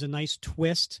was a nice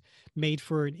twist made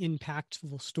for an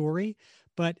impactful story.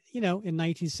 But, in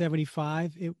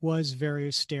 1975, it was very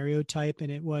stereotype,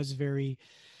 and it was very,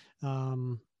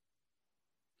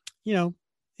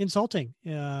 insulting,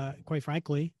 quite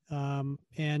frankly.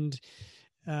 And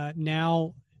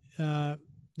now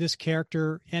this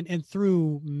character, and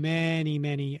through many,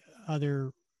 many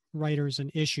other writers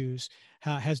and issues,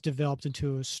 has developed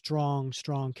into a strong,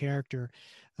 strong character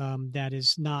that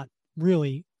is not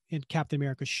really in Captain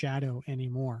America's shadow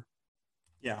anymore.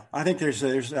 Yeah, I think there's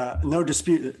no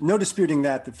disputing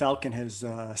that the Falcon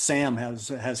Sam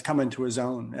has come into his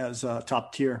own as a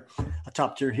top tier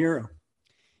hero.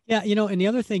 Yeah, and the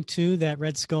other thing too that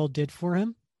Red Skull did for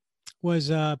him was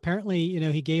apparently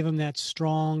he gave him that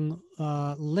strong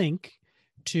link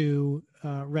to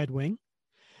Red Wing,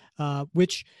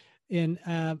 which in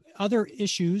other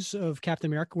issues of Captain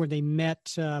America where they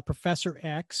met Professor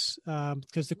X,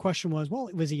 because the question was, well,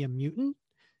 was he a mutant?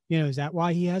 Is that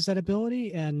why he has that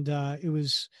ability? And it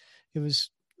was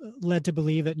led to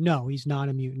believe that no, he's not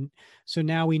a mutant. So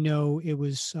now we know it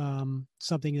was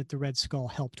something that the Red Skull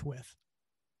helped with.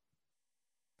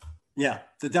 Yeah,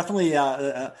 definitely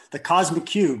the Cosmic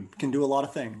Cube can do a lot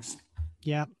of things.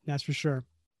 Yeah, that's for sure.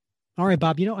 All right,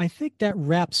 Bob, I think that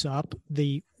wraps up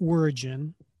the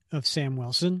origin of Sam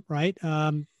Wilson, right?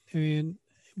 And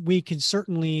we can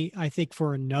certainly, I think,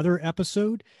 for another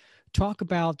episode, talk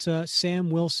about Sam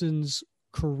Wilson's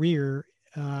career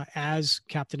as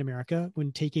Captain America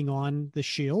when taking on the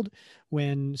Shield,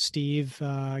 when Steve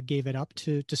gave it up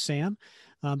to Sam,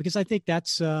 because I think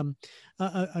that's a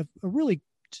really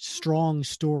strong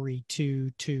story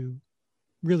to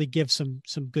really give some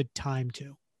good time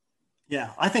to.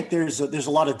 Yeah, I think there's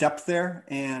a lot of depth there,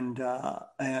 and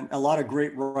a lot of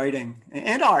great writing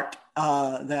and art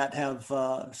that have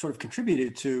sort of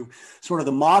contributed to sort of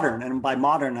the modern, and by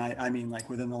modern I mean like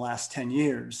within the last 10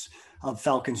 years of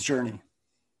Falcon's journey.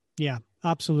 Yeah,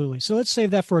 absolutely. So let's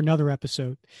save that for another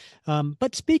episode.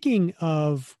 But speaking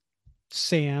of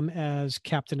Sam as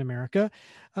Captain America,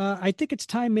 I think it's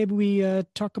time maybe we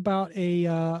talk about a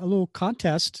little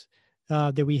contest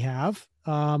that we have.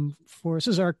 This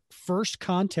is our first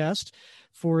contest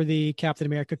for the Captain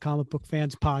America Comic Book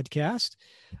Fans podcast.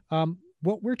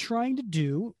 What we're trying to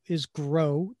do is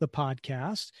grow the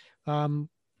podcast.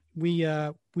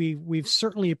 We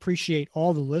certainly appreciate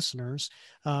all the listeners.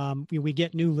 We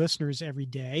get new listeners every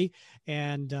day,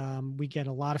 and we get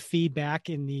a lot of feedback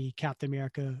in the Captain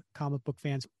America Comic Book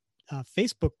Fans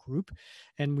Facebook group,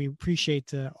 and we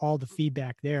appreciate all the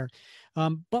feedback there.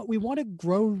 But we want to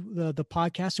grow the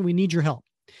podcast, and we need your help.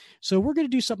 So we're going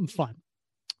to do something fun.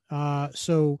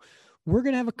 So we're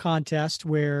going to have a contest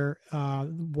where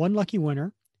one lucky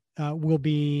winner will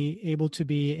be able to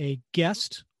be a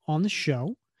guest on the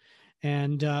show,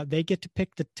 and they get to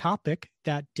pick the topic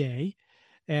that day,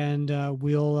 and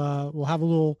we'll have a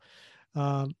little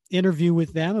interview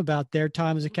with them about their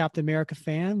time as a Captain America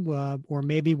fan, or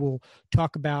maybe we'll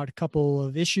talk about a couple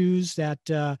of issues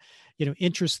that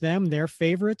interest them, their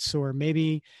favorites, or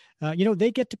maybe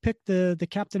they get to pick the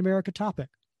Captain America topic.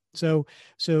 So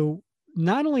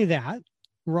not only that,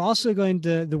 we're also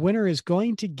the winner is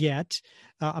going to get,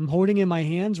 I'm holding in my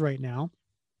hands right now,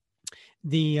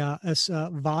 the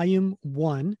volume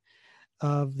 1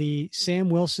 of the Sam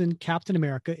Wilson Captain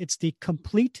America. It's the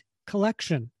complete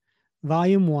collection,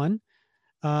 volume 1.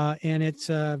 And it's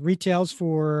retails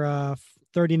for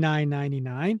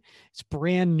 $39.99. It's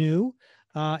brand new.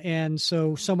 And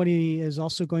so somebody is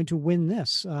also going to win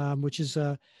this, which is,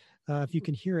 if you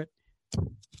can hear it.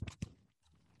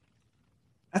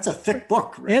 That's a thick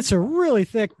book. Rick. It's a really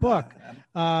thick book.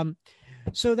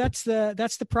 So that's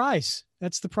the prize.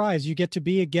 That's the prize. You get to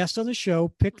be a guest on the show,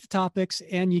 pick the topics,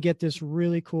 and you get this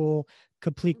really cool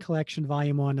complete collection,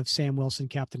 volume 1 of Sam Wilson,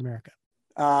 Captain America.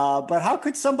 But how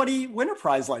could somebody win a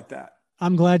prize like that?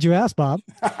 I'm glad you asked, Bob.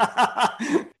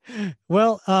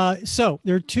 Well, so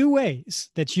there are 2 ways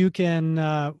that you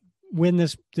can win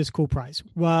this cool prize.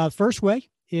 First way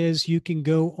is you can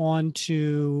go on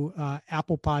to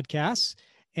Apple Podcasts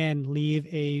and leave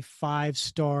a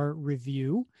 5-star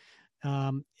review.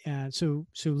 And so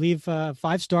leave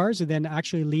 5 stars and then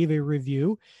actually leave a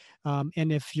review.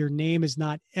 And if your name is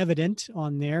not evident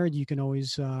on there, you can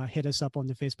always hit us up on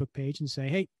the Facebook page and say,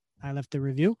 hey, I left the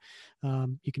review.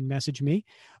 You can message me.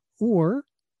 Or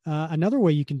another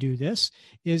way you can do this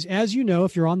is, as you know,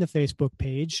 if you're on the Facebook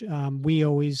page, we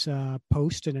always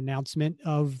post an announcement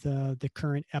of the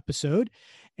current episode,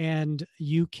 and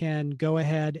you can go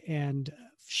ahead and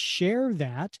share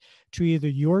that to either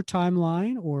your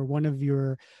timeline or one of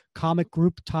your comic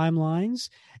group timelines,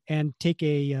 and take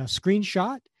a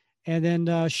screenshot and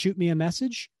then shoot me a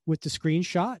message with the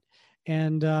screenshot,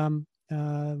 and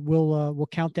we'll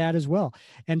count that as well.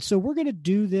 And so we're going to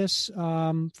do this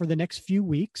for the next few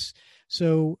weeks.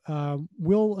 So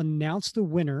we'll announce the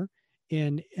winner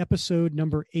in episode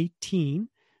number 18,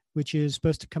 which is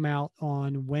supposed to come out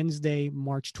on Wednesday,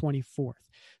 March 24th.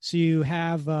 So you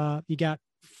got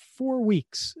 4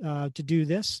 weeks to do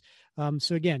this.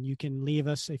 So again, you can leave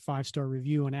us a 5-star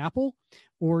review on Apple,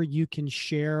 or you can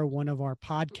share one of our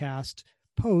podcast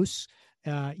posts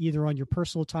either on your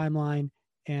personal timeline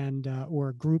and or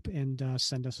a group, and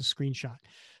send us a screenshot.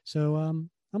 So I'm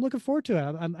looking forward to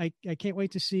it. I can't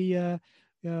wait to see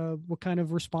what kind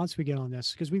of response we get on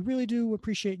this, because we really do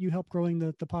appreciate you help growing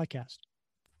the podcast.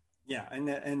 Yeah,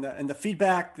 and the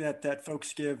feedback that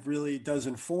folks give really does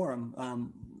inform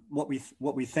what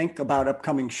we think about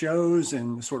upcoming shows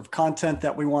and the sort of content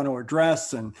that we want to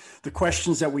address, and the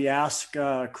questions that we ask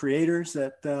creators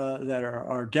that are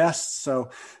our guests. So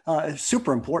it's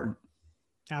super important.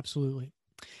 Absolutely.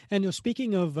 And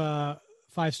speaking of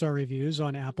 5-star reviews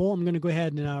on Apple, I'm going to go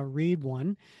ahead and read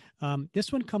one.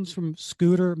 This one comes from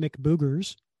Scooter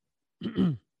McBoogers.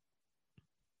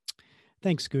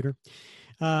 Thanks, Scooter.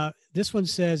 This one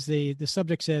says, the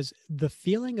subject says, the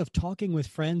feeling of talking with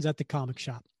friends at the comic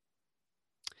shop.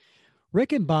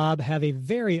 Rick and Bob have a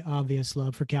very obvious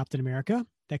love for Captain America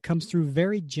that comes through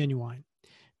very genuine.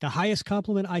 The highest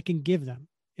compliment I can give them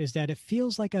is that it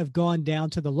feels like I've gone down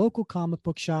to the local comic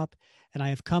book shop and I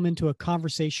have come into a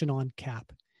conversation on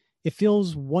Cap. It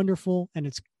feels wonderful, and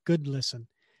it's good listen.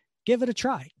 Give it a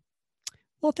try.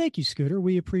 Well, thank you, Scooter.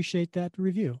 We appreciate that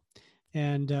review.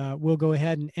 And we'll go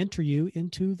ahead and enter you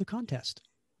into the contest.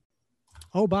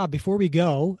 Oh, Bob, before we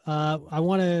go, I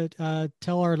want to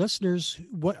tell our listeners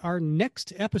what our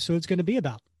next episode is going to be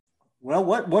about. Well,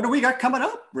 what do we got coming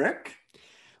up, Rick?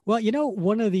 Well,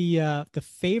 one of the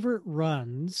favorite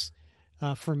runs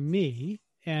for me,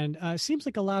 and it seems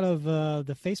like a lot of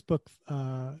the Facebook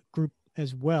group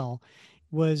as well,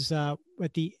 was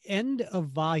at the end of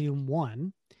Volume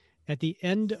 1, at the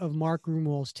end of Mark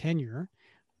Gruenwald's tenure.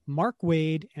 Mark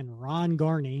Waid and Ron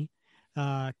Garney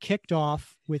kicked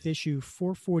off with issue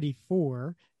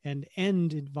 444 and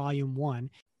ended Volume 1.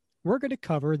 We're going to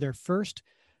cover their first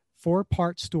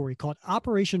 4-part story called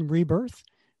Operation Rebirth,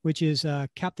 which is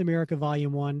Captain America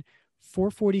Volume 1,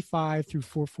 445 through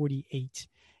 448.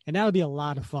 And that'll be a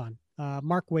lot of fun.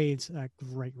 Mark Waid's a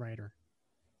great writer.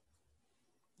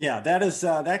 Yeah,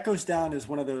 that goes down as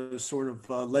one of those sort of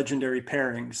legendary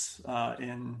pairings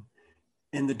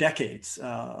in the decades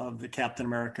of the Captain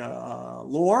America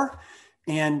lore,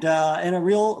 and a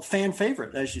real fan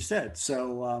favorite, as you said.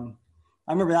 So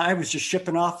I remember I was just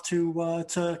shipping off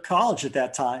to college at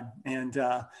that time, and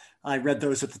I read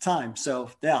those at the time. So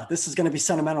yeah, this is going to be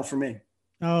sentimental for me.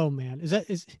 Oh man,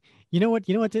 you know what?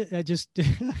 I just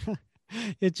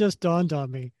it just dawned on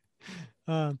me.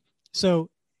 So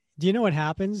do you know what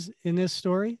happens in this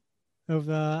story?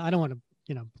 I don't want to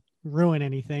ruin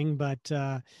anything, but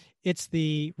it's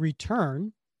the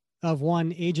return of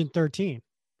one Agent 13,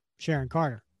 Sharon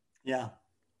Carter. Yeah.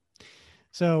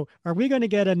 So are we going to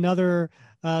get another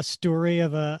story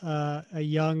of a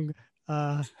young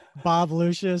Bob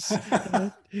Lucius?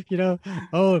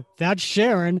 Oh, that's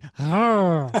Sharon.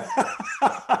 Oh.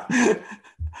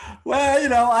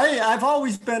 Well, I've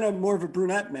always been more of a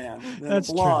brunette man than a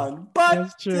blonde,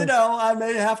 true. But I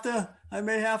may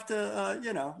have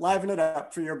to, liven it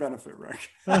up for your benefit, Rick.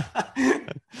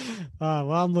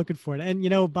 Well, I'm looking forward.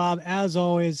 And Bob, as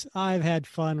always, I've had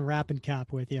fun wrapping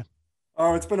Cap with you.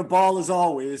 Oh, it's been a ball as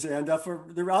always. And for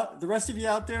the rest of you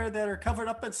out there that are covered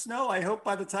up in snow, I hope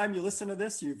by the time you listen to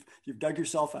this, you've dug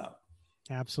yourself out.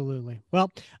 Absolutely.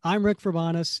 Well, I'm Rick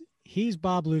Verbanis. He's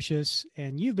Bob Lucius,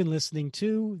 and you've been listening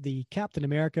to the Captain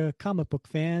America Comic Book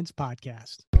Fans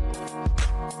Podcast.